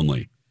 standing room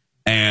only.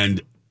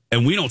 And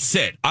we don't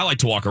sit. I like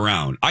to walk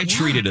around. I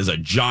treat it as a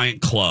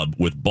giant club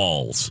with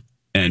balls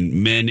and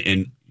men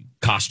in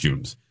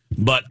costumes.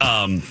 But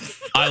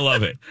I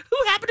love it. Who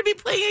happened to be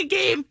playing a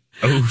game?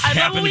 Who I know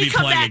happened when to we be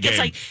come playing a back, game. it's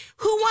like,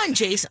 who won,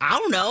 Jace? I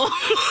don't know.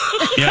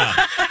 Yeah.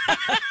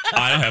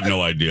 I have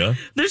no idea.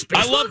 There's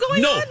baseball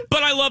going on?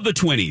 But I love the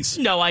Twinnies.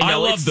 No, I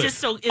know. It's just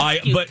so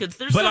cute because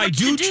there's so much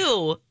to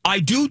do. I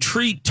do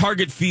treat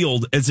Target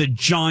Field as a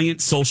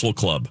giant social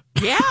club.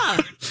 Yeah.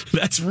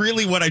 That's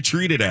really what I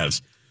treat it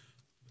as.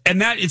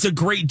 And that it's a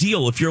great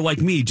deal if you're like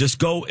me. Just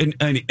go and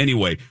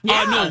anyway.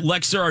 Yeah. No,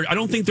 Lex, I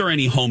don't think there are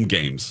any home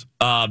games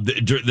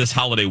this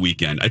holiday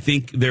weekend. I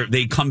think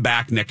they come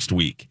back next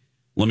week.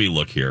 Let me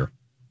look here.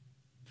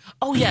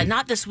 Oh, yeah,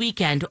 not this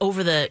weekend.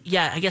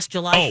 I guess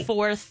July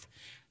 4th,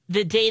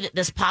 the day that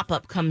this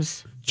pop-up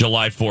comes.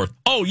 July 4th.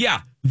 Oh,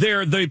 yeah.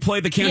 They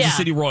play the Kansas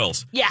City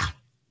Royals. Yeah.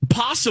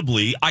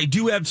 Possibly. I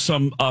do have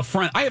some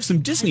friends. I have some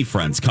Disney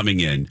friends coming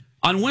in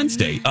on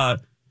Wednesday.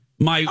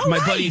 My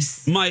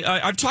nice. buddy,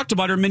 I've talked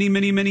about her many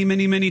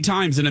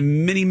times,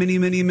 and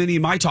many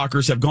my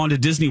talkers have gone to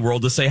Disney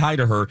World to say hi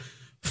to her.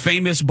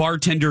 Famous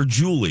bartender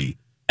Julie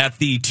at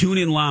the Tune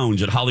In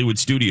Lounge at Hollywood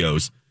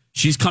Studios.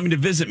 She's coming to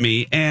visit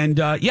me, and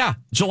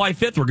July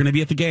 5th we're going to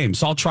be at the game,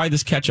 so I'll try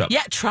this ketchup.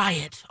 Yeah, try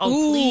it. Oh,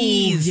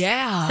 please.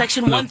 Yeah.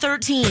 Section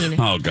 113.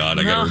 Oh God,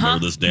 I got to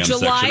remember this damn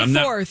July section.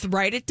 July 4th,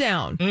 write it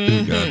down.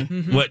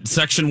 Mm-hmm. What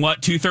section?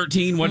 What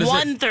 213? What is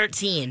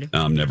 113. it?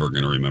 I'm never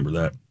going to remember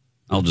that.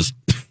 I'll just.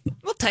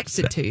 We'll text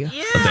it to you.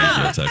 Yeah. Thank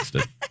you. I'll text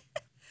it.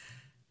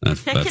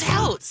 Check it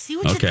out. See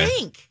what you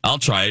think. I'll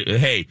try it.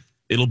 Hey,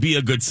 it'll be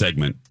a good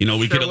segment.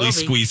 We could at least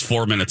squeeze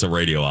 4 minutes of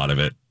radio out of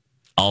it.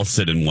 I'll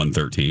sit in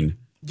 113.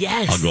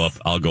 Yes.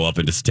 I'll go up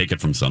and just take it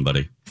from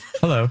somebody.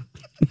 Hello.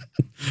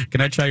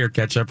 Can I try your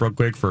ketchup real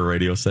quick for a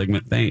radio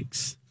segment?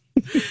 Thanks.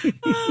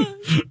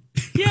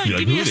 Yeah,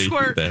 give me a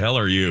squirt. Who the hell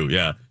are you?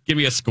 Yeah. Give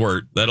me a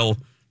squirt. That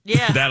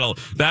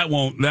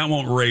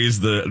won't raise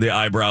the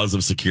eyebrows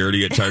of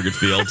security at Target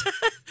Field.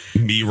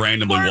 Me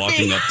randomly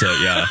walking up to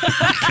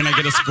Can I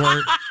get a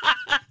squirt?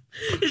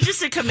 It's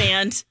just a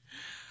command.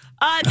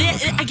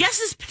 I guess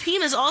this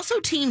team has also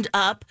teamed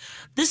up.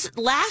 This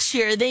last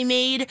year, they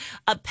made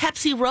a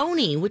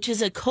Pepsi-roni, which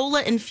is a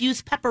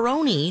cola-infused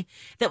pepperoni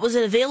that was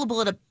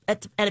available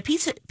at a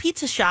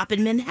pizza shop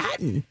in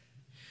Manhattan.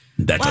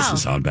 That doesn't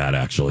sound bad,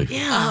 actually.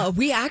 Yeah.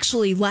 We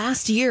actually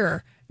last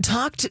year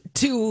talked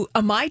to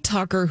a My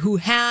Talker who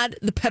had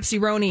the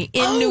Pepsi-roni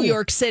in New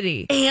York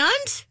City.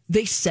 And?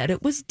 They said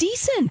it was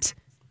decent.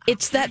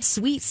 It's that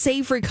sweet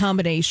savory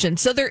combination.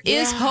 So there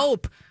is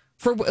hope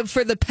for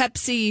the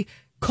Pepsi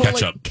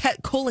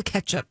cola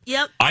ketchup.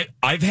 Yep.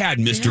 I've had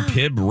Mr.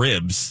 Pibb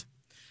ribs.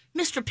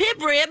 Mr.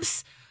 Pibb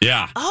ribs.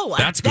 Yeah. Oh,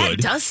 that's good.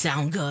 That does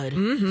sound good.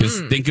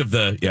 Just think of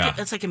the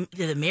It's like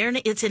the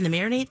marinade. It's in the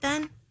marinade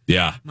then.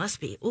 Yeah. Must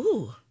be.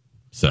 Ooh.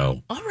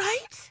 So. All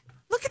right.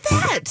 Look at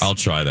that. I'll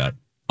try that.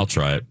 I'll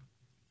try it.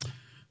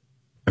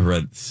 I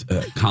read,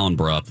 Colin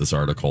brought up this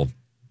article,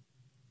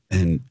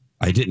 and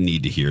I didn't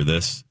need to hear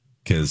this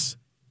because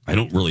I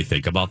don't really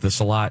think about this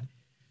a lot.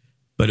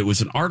 But it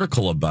was an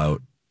article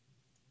about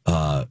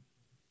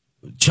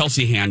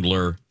Chelsea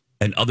Handler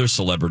and other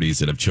celebrities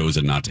that have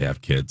chosen not to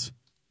have kids,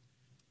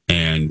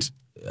 and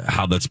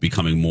how that's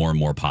becoming more and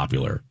more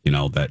popular. You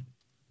know, that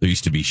there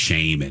used to be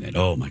shame in it.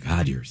 Oh my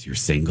God, you're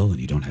single and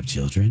you don't have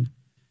children.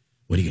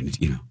 What are you going to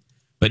do? You know,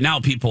 but now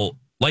people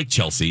like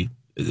Chelsea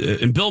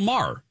and Bill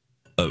Maher,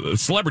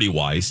 celebrity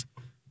wise,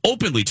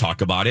 openly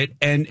talk about it,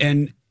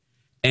 and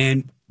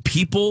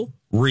people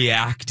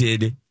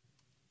reacted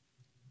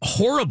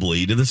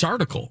horribly to this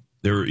article.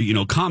 There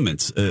were,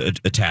 comments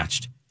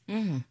attached.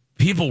 Mm-hmm.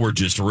 People were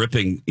just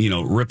ripping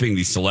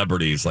these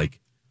celebrities, like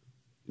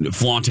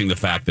flaunting the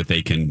fact that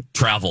they can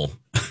travel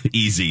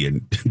easy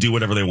and do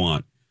whatever they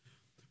want.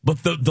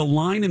 But the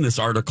line in this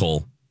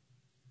article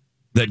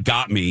that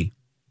got me,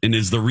 and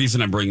is the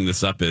reason I'm bringing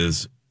this up,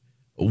 is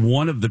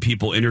one of the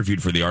people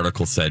interviewed for the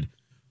article said,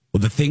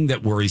 well, the thing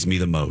that worries me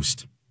the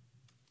most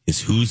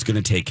is who's going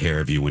to take care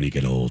of you when you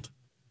get old.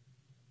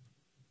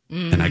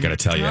 And I got to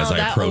tell you, as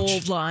I approach,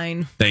 old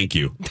line. Thank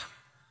you.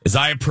 As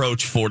I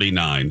approach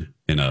 49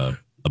 in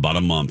about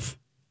a month,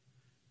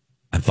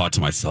 I thought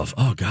to myself,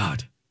 oh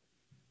God,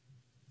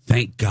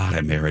 thank God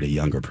I married a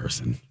younger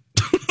person.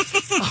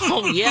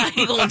 Oh yeah,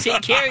 he's going to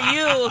take care of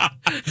you.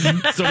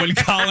 So when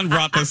Colin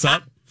brought this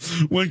up,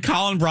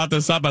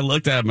 I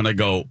looked at him and I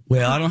go,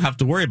 well, I don't have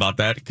to worry about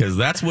that because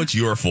that's what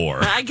you're for.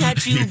 I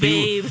got you,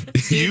 babe.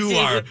 You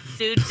are.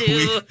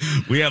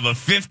 We have a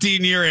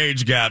 15-year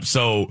age gap,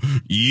 so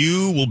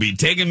you will be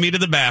taking me to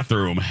the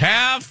bathroom.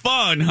 Have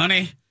fun,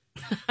 honey.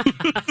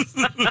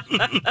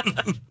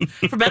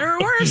 For better or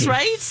worse,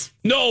 right?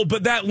 No,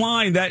 but that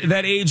line,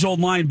 that age-old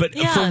line, but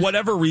for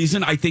whatever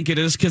reason, I think it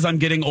is because I'm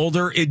getting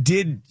older, it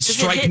did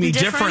strike me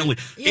differently.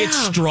 Yeah. It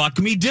struck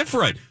me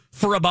different.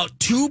 For about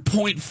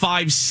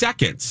 2.5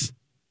 seconds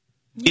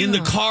in the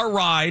car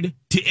ride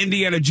to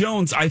Indiana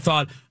Jones, I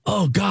thought,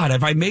 oh, God,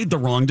 have I made the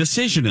wrong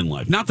decision in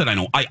life? Not that I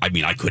know. I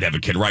mean, I could have a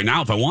kid right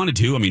now if I wanted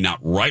to. I mean, not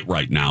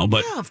right now,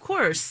 but yeah, of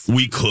course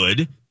we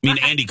could. I mean,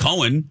 Andy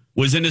Cohen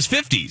was in his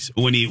 50s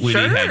when he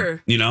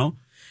had,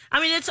 I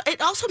mean,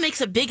 it also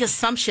makes a big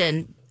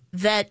assumption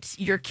that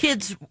your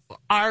kids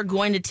are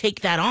going to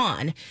take that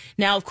on.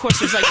 Now, of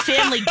course, there's like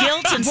family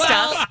guilt and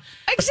stuff.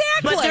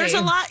 Exactly. But there's a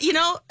lot,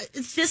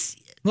 it's just...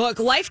 Look,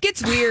 life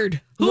gets weird.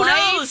 Who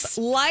knows?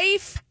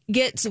 Life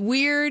gets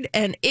weird,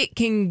 and it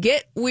can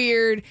get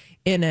weird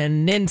in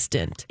an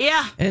instant.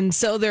 Yeah. And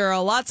so there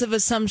are lots of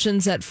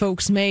assumptions that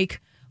folks make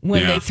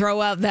when they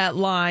throw out that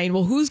line.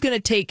 Well, who's going to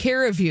take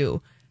care of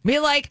you? Be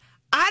like,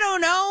 I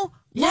don't know.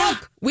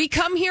 Look, we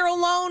come here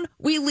alone.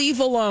 We leave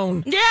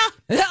alone. Yeah.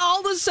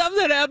 All the stuff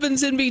that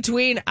happens in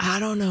between,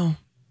 I don't know.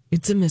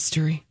 It's a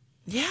mystery.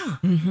 Yeah.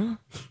 Mm-hmm.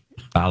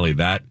 Allie,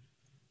 that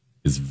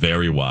is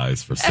very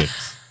wise for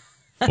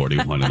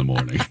 6:41 in the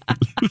morning.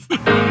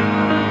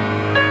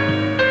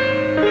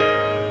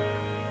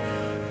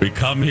 We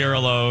come here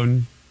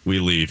alone. We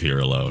leave here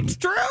alone. It's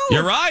true.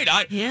 You're right.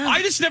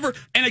 I just never,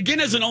 and again,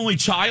 as an only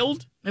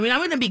child. I mean, I'm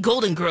going to be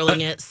golden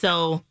girling it,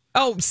 so.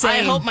 Oh, same.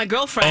 I hope my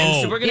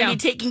girlfriends, we're going to be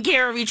taking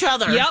care of each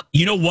other. Yep.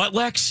 You know what,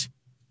 Lex?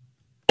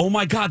 Oh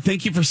my God,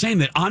 thank you for saying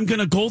that. I'm going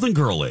to golden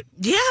girl it.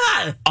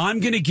 Yeah.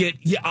 I'm going to get,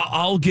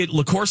 I'll get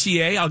Le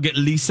Corsier. I'll get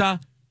Lisa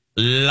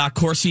La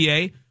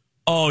Corsier.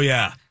 Oh,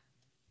 yeah.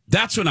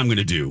 That's what I'm going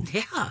to do.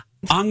 Yeah.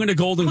 I'm going to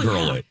golden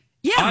girl it.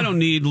 Yeah. I don't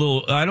need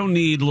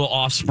little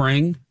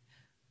offspring.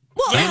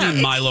 Well, I don't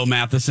need Milo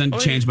Matheson to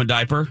change my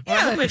diaper. Yeah. I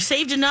hope I've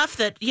saved enough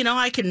that,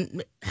 I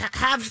can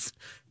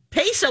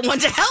pay someone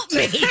to help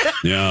me.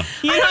 Yeah.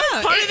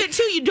 Part of it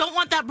too, you don't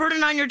want that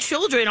burden on your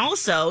children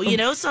also,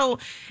 so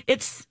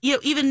it's,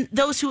 even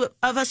those of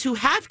us who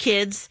have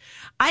kids,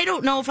 I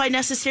don't know if I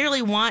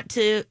necessarily want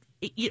to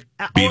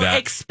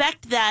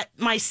expect that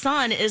my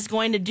son is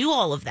going to do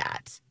all of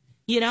that,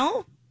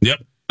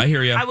 Yep. I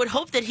hear you. I would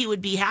hope that he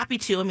would be happy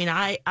to. I mean,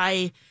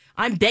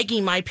 I'm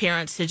begging my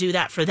parents to do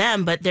that for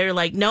them, but they're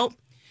like, nope.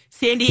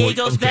 San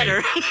Diego's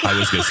better. I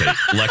was going to say,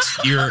 Lex,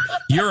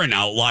 you're an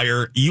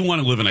outlier. You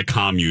want to live in a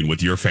commune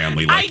with your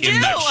family, like in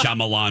that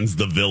Shyamalan's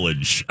The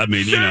Village. I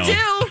mean, do.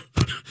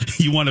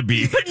 You want to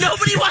be. But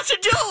nobody wants to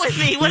do it with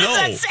me. What does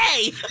that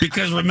say?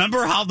 Because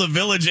remember how The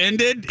Village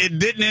ended? It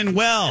didn't end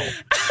well.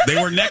 They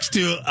were next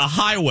to a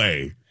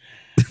highway.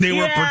 They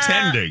were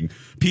pretending.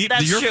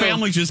 Your true.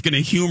 Family's just going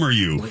to humor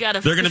you.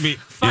 They're going to be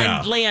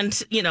find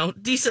land,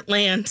 decent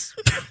land.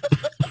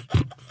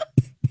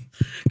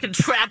 Can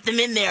trap them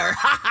in there.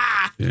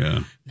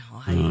 Yeah.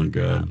 No,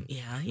 good.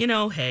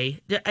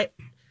 Hey,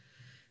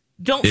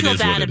 don't feel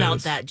bad about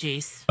that,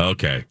 Jace.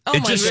 Okay. Oh,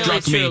 it just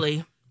struck me.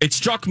 Truly. It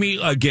struck me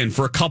again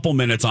for a couple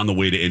minutes on the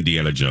way to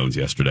Indiana Jones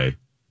yesterday.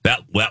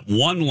 That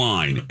one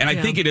line, and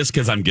I think it is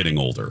because I'm getting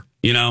older.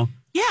 Yeah,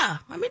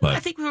 I mean,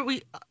 I think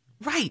we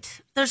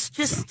right. There's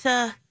just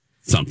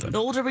something. The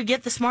older we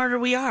get, the smarter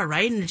we are,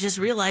 right? And just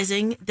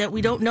realizing that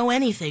we don't know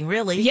anything,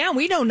 really. Yeah,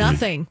 we know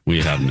nothing.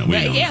 We know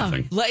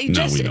nothing.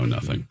 We know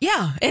nothing.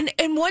 Yeah,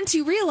 and once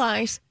you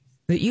realize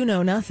that you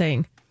know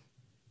nothing,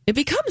 it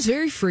becomes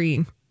very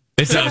freeing.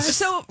 It does.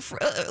 So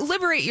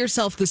liberate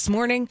yourself this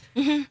morning.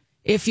 Mm-hmm.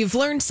 If you've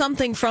learned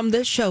something from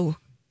this show,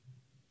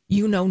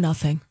 you know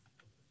nothing.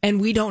 And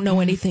we don't know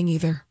anything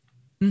either.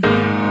 Mm-hmm.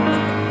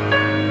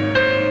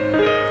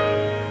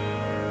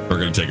 We're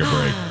going to take a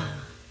break.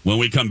 When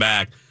we come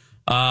back,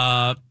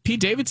 Pete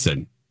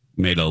Davidson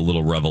made a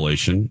little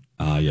revelation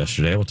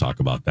yesterday. We'll talk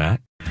about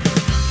that.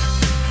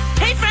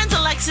 Hey, friends,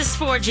 Alexis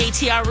for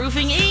JTR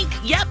Roofing Inc.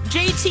 Yep,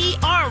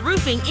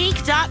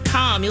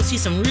 JTRRoofingInc.com. You'll see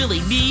some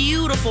really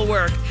beautiful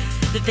work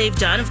that they've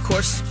done. Of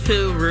course,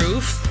 poo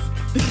roofs.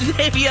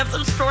 If you have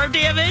some storm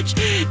damage,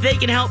 they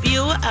can help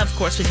you, of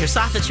course, with your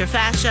soffits, your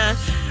fascia,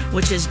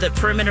 which is the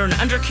perimeter and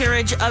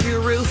undercarriage of your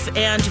roof,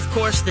 and, of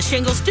course, the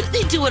shingles.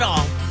 They do it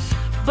all.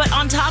 But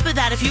on top of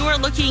that, if you are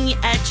looking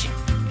at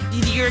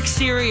your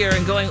exterior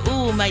and going,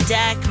 ooh, my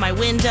deck, my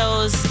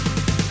windows,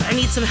 I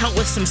need some help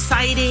with some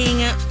siding,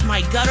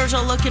 my gutters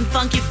are looking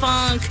funky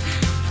funk.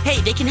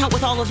 Hey, they can help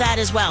with all of that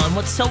as well. And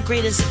what's so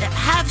great is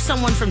have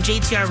someone from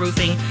JTR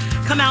Roofing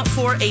come out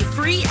for a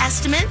free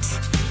estimate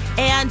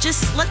and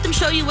just let them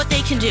show you what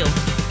they can do.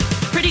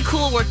 Pretty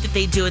cool work that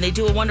they do, and they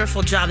do a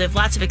wonderful job. They have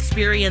lots of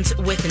experience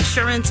with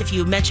insurance. If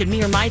you mention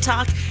me or My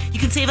Talk, you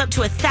can save up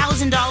to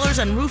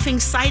 $1,000 on roofing,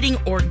 siding,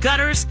 or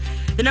gutters.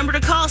 The number to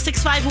call,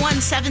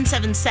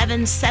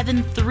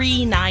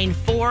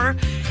 651-777-7394.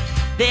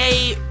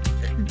 They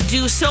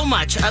do so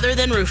much other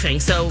than roofing,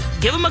 so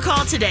give them a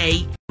call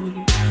today.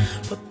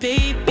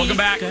 Welcome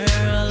back.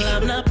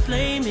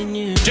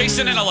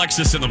 Jason and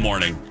Alexis in the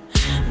morning.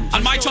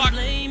 On My Talk,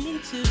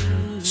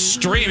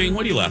 streaming.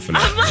 What are you laughing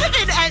at? I'm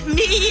laughing at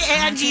me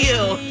and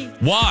you.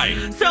 Why?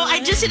 So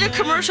I just did a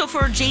commercial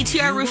for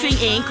JTR Roofing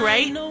Inc.,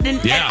 right? And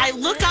I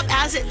look up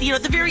as it,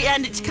 at the very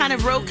end, it's kind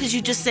of wrote because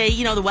you just say,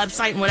 the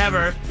website and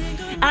whatever.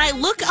 And I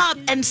look up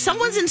and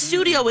someone's in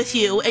studio with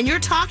you and you're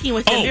talking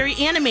with them, very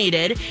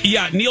animated.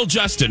 Yeah, Neil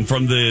Justin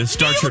from the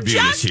Star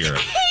Tribune is here.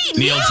 Hey,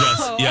 Neil.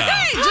 Justin. Yeah.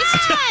 Hey,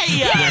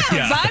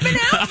 vibing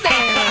out there.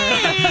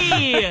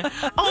 Hey.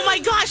 Oh my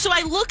gosh. So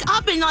I look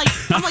up and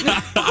I'm like,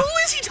 who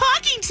is he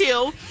talking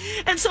to?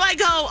 And so I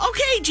go,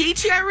 okay,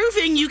 JTR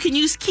Roofing, you can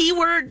use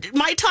keyword,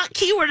 My Talk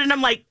keyword. And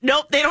I'm like,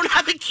 nope, they don't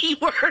have a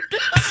keyword.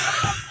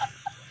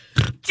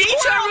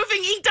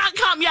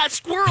 JTRRoofingInc.com. Yeah,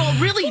 squirrel.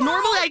 Really,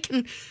 normally I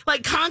can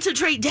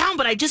concentrate down,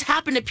 but I just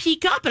happened to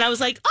peek up and I was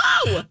like,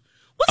 oh,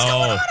 what's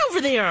going on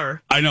over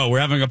there? I know. We're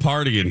having a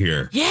party in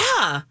here.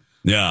 Yeah.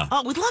 Yeah.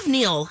 Oh, we love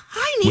Neil.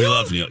 Hi, Neil. We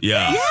love Neil.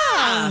 Yeah.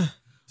 Yeah.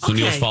 So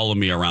Neil's following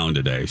me around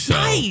today. So.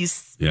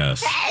 Nice.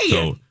 Yes.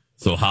 Hey.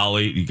 So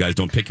Holly, you guys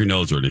don't pick your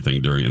nose or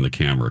anything in the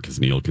camera because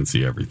Neil can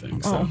see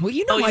everything. So. Oh, well,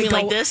 you I mean go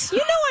like this?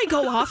 I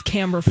go off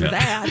camera for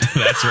that.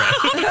 That's right.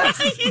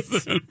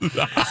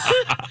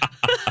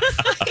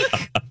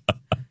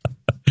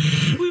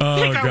 We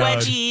pick our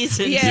wedgies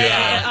and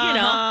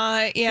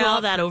do all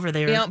that over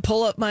there. Yeah,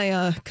 pull up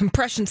my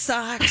compression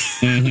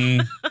socks.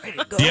 Mm-hmm.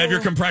 Do you have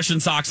your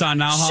compression socks on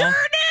now, Holly?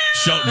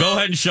 Sure do. Go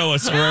ahead and show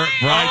us.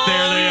 Right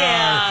there they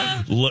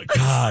are. Look,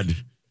 God.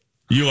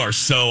 You are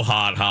so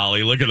hot,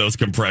 Holly. Look at those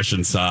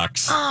compression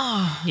socks.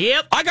 Oh,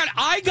 yep.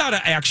 I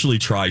gotta actually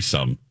try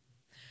some.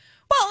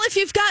 Well, if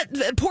you've got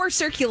poor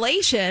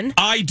circulation,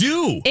 I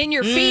do in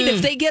your feet.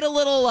 If they get a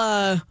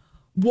little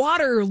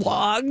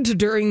waterlogged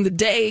during the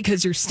day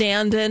because you're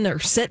standing or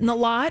sitting a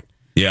lot,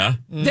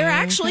 they're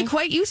actually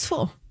quite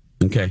useful.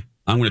 Okay,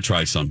 I'm gonna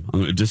try some.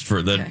 Just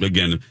for that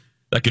again.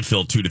 That could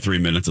fill 2 to 3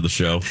 minutes of the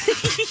show.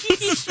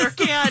 You sure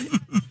can.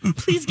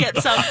 Please get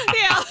some.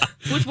 Yeah.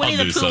 With Winnie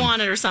the Pooh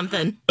on it or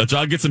something.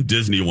 I'll get some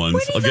Disney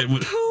ones. Winnie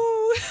the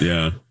Pooh.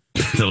 Yeah.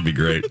 That'll be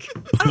great.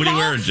 What are you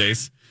wearing,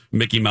 Jace?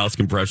 Mickey Mouse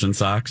compression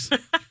socks?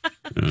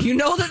 Yeah. You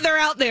know that they're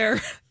out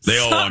there.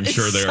 I'm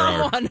sure there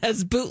are. Someone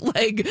has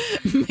bootleg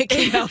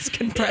Mickey Mouse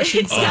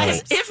compression socks.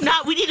 Guys, if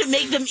not, we need to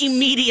make them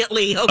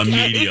immediately, okay?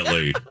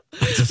 Immediately.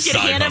 Get a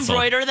hand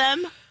embroider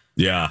them?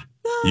 Yeah.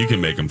 You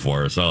can make them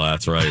for us. Oh,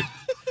 that's right.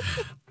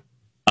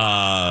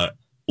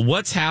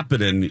 What's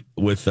happening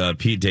with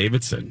Pete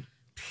Davidson?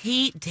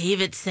 Pete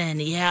Davidson,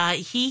 yeah,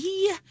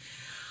 he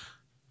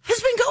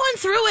has been going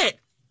through it.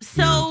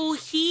 So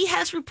he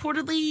has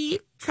reportedly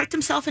checked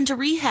himself into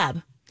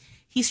rehab.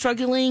 He's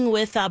struggling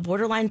with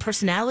borderline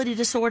personality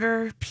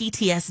disorder,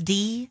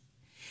 PTSD,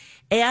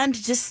 and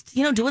just,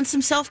 doing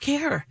some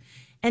self-care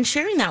and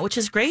sharing that, which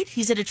is great.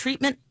 He's at a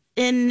treatment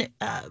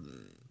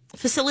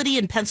facility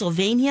in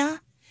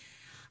Pennsylvania.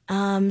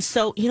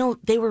 So,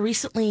 they were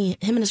recently,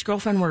 him and his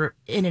girlfriend were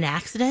in an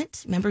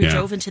accident. Remember, he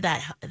drove into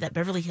that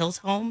Beverly Hills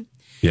home.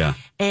 Yeah.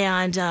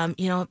 And,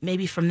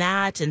 maybe from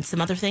that and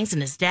some other things,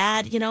 and his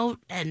dad,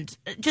 and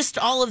just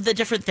all of the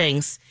different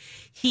things.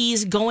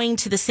 He's going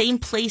to the same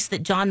place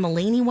that John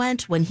Mulaney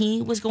went when he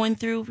was going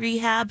through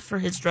rehab for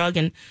his drug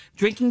and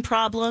drinking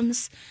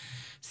problems.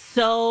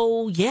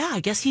 So, yeah, I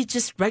guess he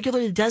just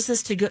regularly does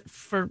this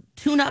for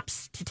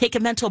tune-ups, to take a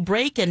mental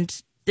break,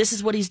 and this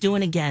is what he's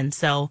doing again.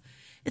 So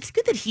it's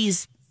good that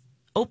he's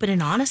open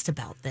and honest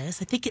about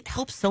this. I think it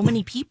helps so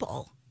many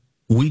people.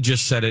 We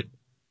just said it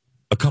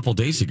a couple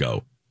days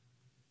ago.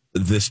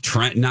 This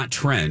trend, I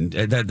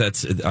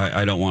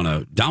don't want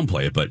to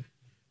downplay it, but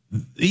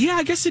yeah,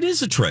 I guess it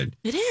is a trend.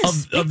 It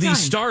is. Of these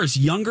stars,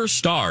 younger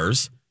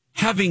stars,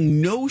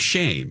 having no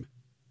shame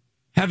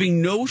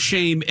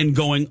and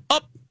going,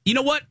 you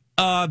know what?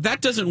 That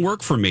doesn't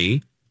work for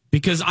me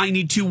because I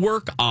need to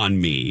work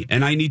on me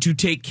and I need to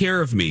take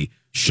care of me.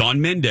 Shawn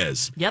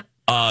Mendes. Yep.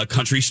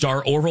 Country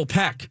star Orville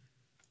Peck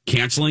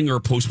canceling or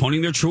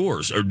postponing their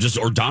tours or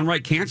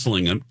downright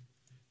canceling them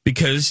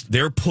because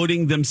they're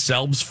putting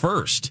themselves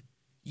first.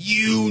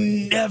 You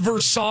never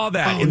saw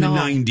that in the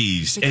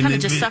 90s. They kind of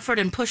just suffered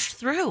and pushed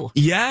through.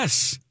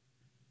 Yes.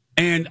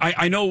 And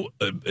I know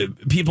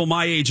people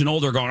my age and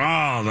older are going,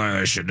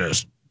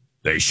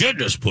 they should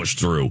just push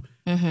through.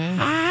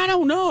 Mm-hmm. I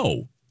don't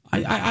know.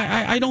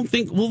 I don't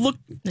think, well, look.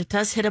 It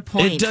does hit a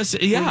point. It does,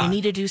 yeah. Where you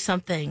need to do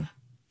something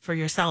for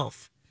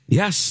yourself.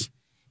 Yes.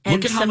 And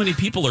look at how many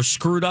people are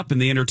screwed up in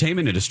the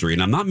entertainment industry.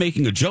 And I'm not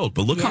making a joke,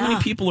 but look how many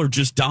people are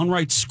just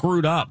downright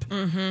screwed up.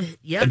 Mm-hmm.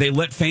 Yep. And they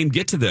let fame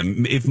get to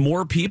them. If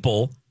more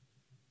people,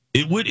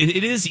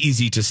 it is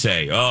easy to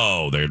say,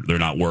 they're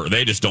not work.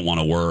 They just don't want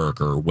to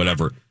work or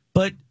whatever.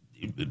 But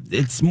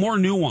it's more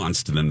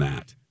nuanced than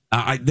that.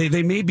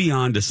 They may be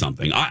on to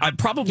something. I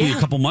probably a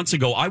couple months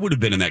ago, I would have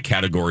been in that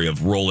category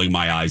of rolling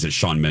my eyes at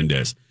Shawn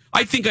Mendes.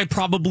 I think I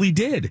probably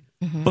did.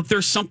 Mm-hmm. But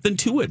there's something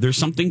to it. There's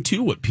something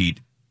to what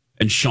Pete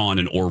and Shawn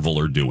and Orville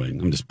are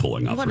doing. I'm just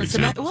pulling up for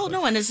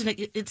example. And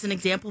it's an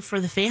example for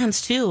the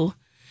fans, too.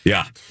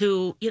 Yeah.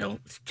 To,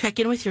 check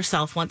in with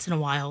yourself once in a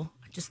while.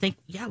 I just think,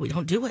 we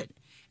don't do it.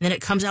 And then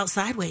it comes out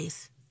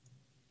sideways.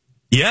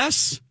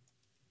 Yes.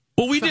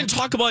 Well, we didn't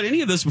talk about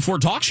any of this before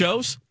talk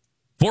shows.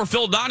 Before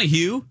Phil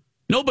Donahue,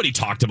 nobody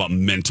talked about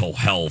mental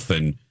health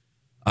and,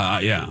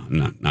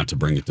 not to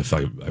bring it to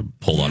I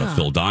pull out a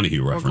Phil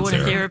Donahue reference or go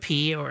to there.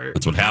 Therapy or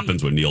that's what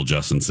happens when Neil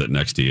Justin's sitting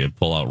next to you.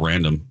 Pull out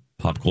random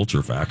pop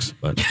culture facts.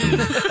 But it's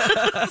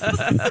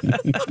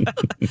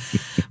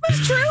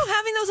true,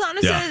 having those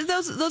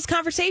honest those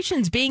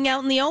conversations, being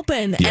out in the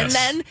open. Yes. And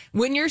then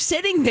when you're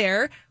sitting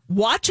there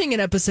watching an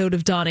episode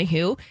of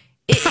Donahue,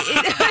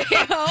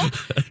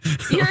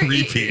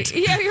 repeat.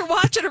 You're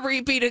watching a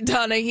repeat of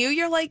Donahue.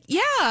 You're like,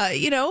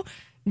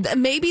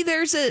 maybe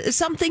there's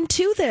something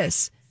to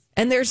this.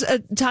 And there's a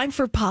time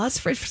for pause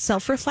for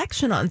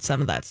self-reflection on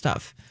some of that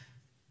stuff.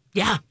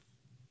 Yeah.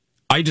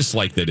 I just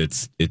like that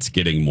it's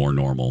getting more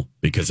normal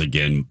because,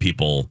 again,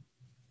 people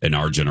in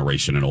our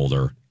generation and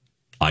older,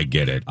 I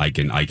get it. I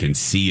can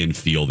see and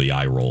feel the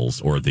eye rolls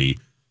or the,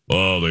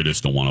 they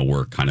just don't want to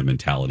work kind of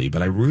mentality.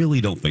 But I really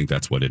don't think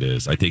that's what it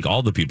is. I think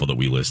all the people that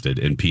we listed,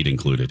 and Pete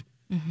included,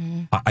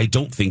 mm-hmm. I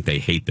don't think they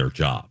hate their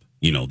job.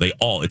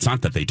 It's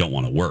not that they don't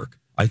want to work.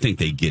 I think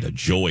they get a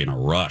joy and a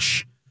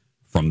rush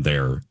from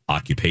their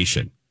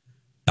occupation.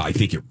 I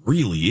think it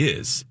really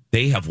is.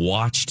 They have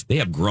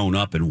grown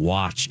up and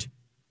watched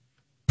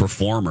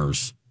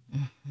performers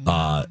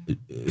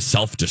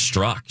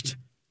self-destruct,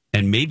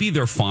 and maybe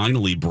they're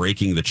finally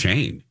breaking the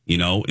chain.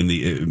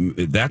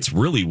 That's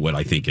really what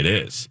I think it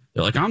is.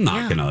 They're like, I'm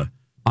not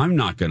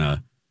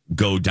gonna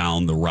go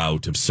down the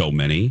route of so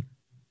many.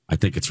 I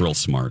think it's real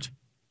smart.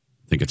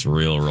 I think it's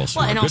real smart.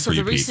 Well, and Good also for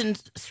you, the Pete.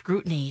 recent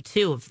scrutiny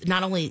too of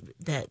not only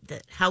the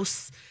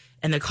house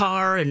and the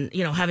car and,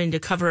 having to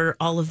cover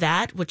all of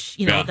that, which,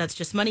 that's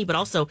just money, but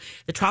also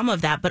the trauma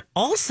of that. But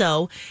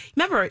also,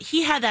 remember,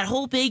 he had that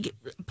whole big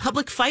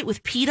public fight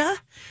with PETA.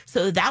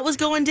 So that was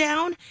going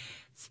down.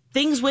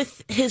 Things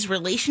with his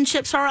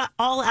relationships are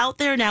all out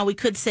there. Now, we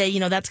could say,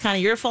 that's kind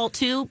of your fault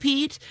too,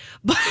 Pete.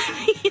 But,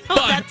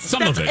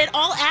 some of it. It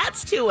all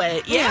adds to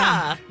it.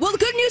 Yeah. Well, the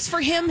good news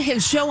for him,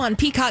 his show on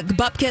Peacock,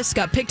 Bupkis,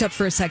 got picked up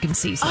for a second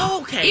season.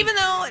 Oh, okay. Even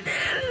though...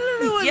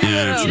 you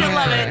didn't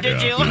love it,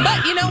 did you?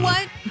 But you know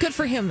what? Good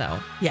for him, though.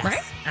 Yes,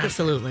 right?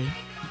 Absolutely.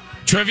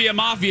 Trivia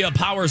Mafia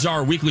powers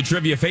our weekly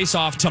trivia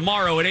face-off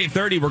tomorrow at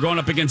 8:30. We're going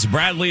up against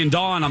Bradley and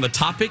Dawn on the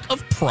topic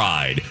of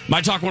pride.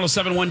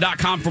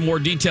 MyTalk1071.com for more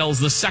details.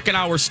 The second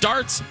hour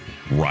starts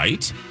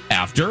right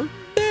after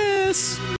this.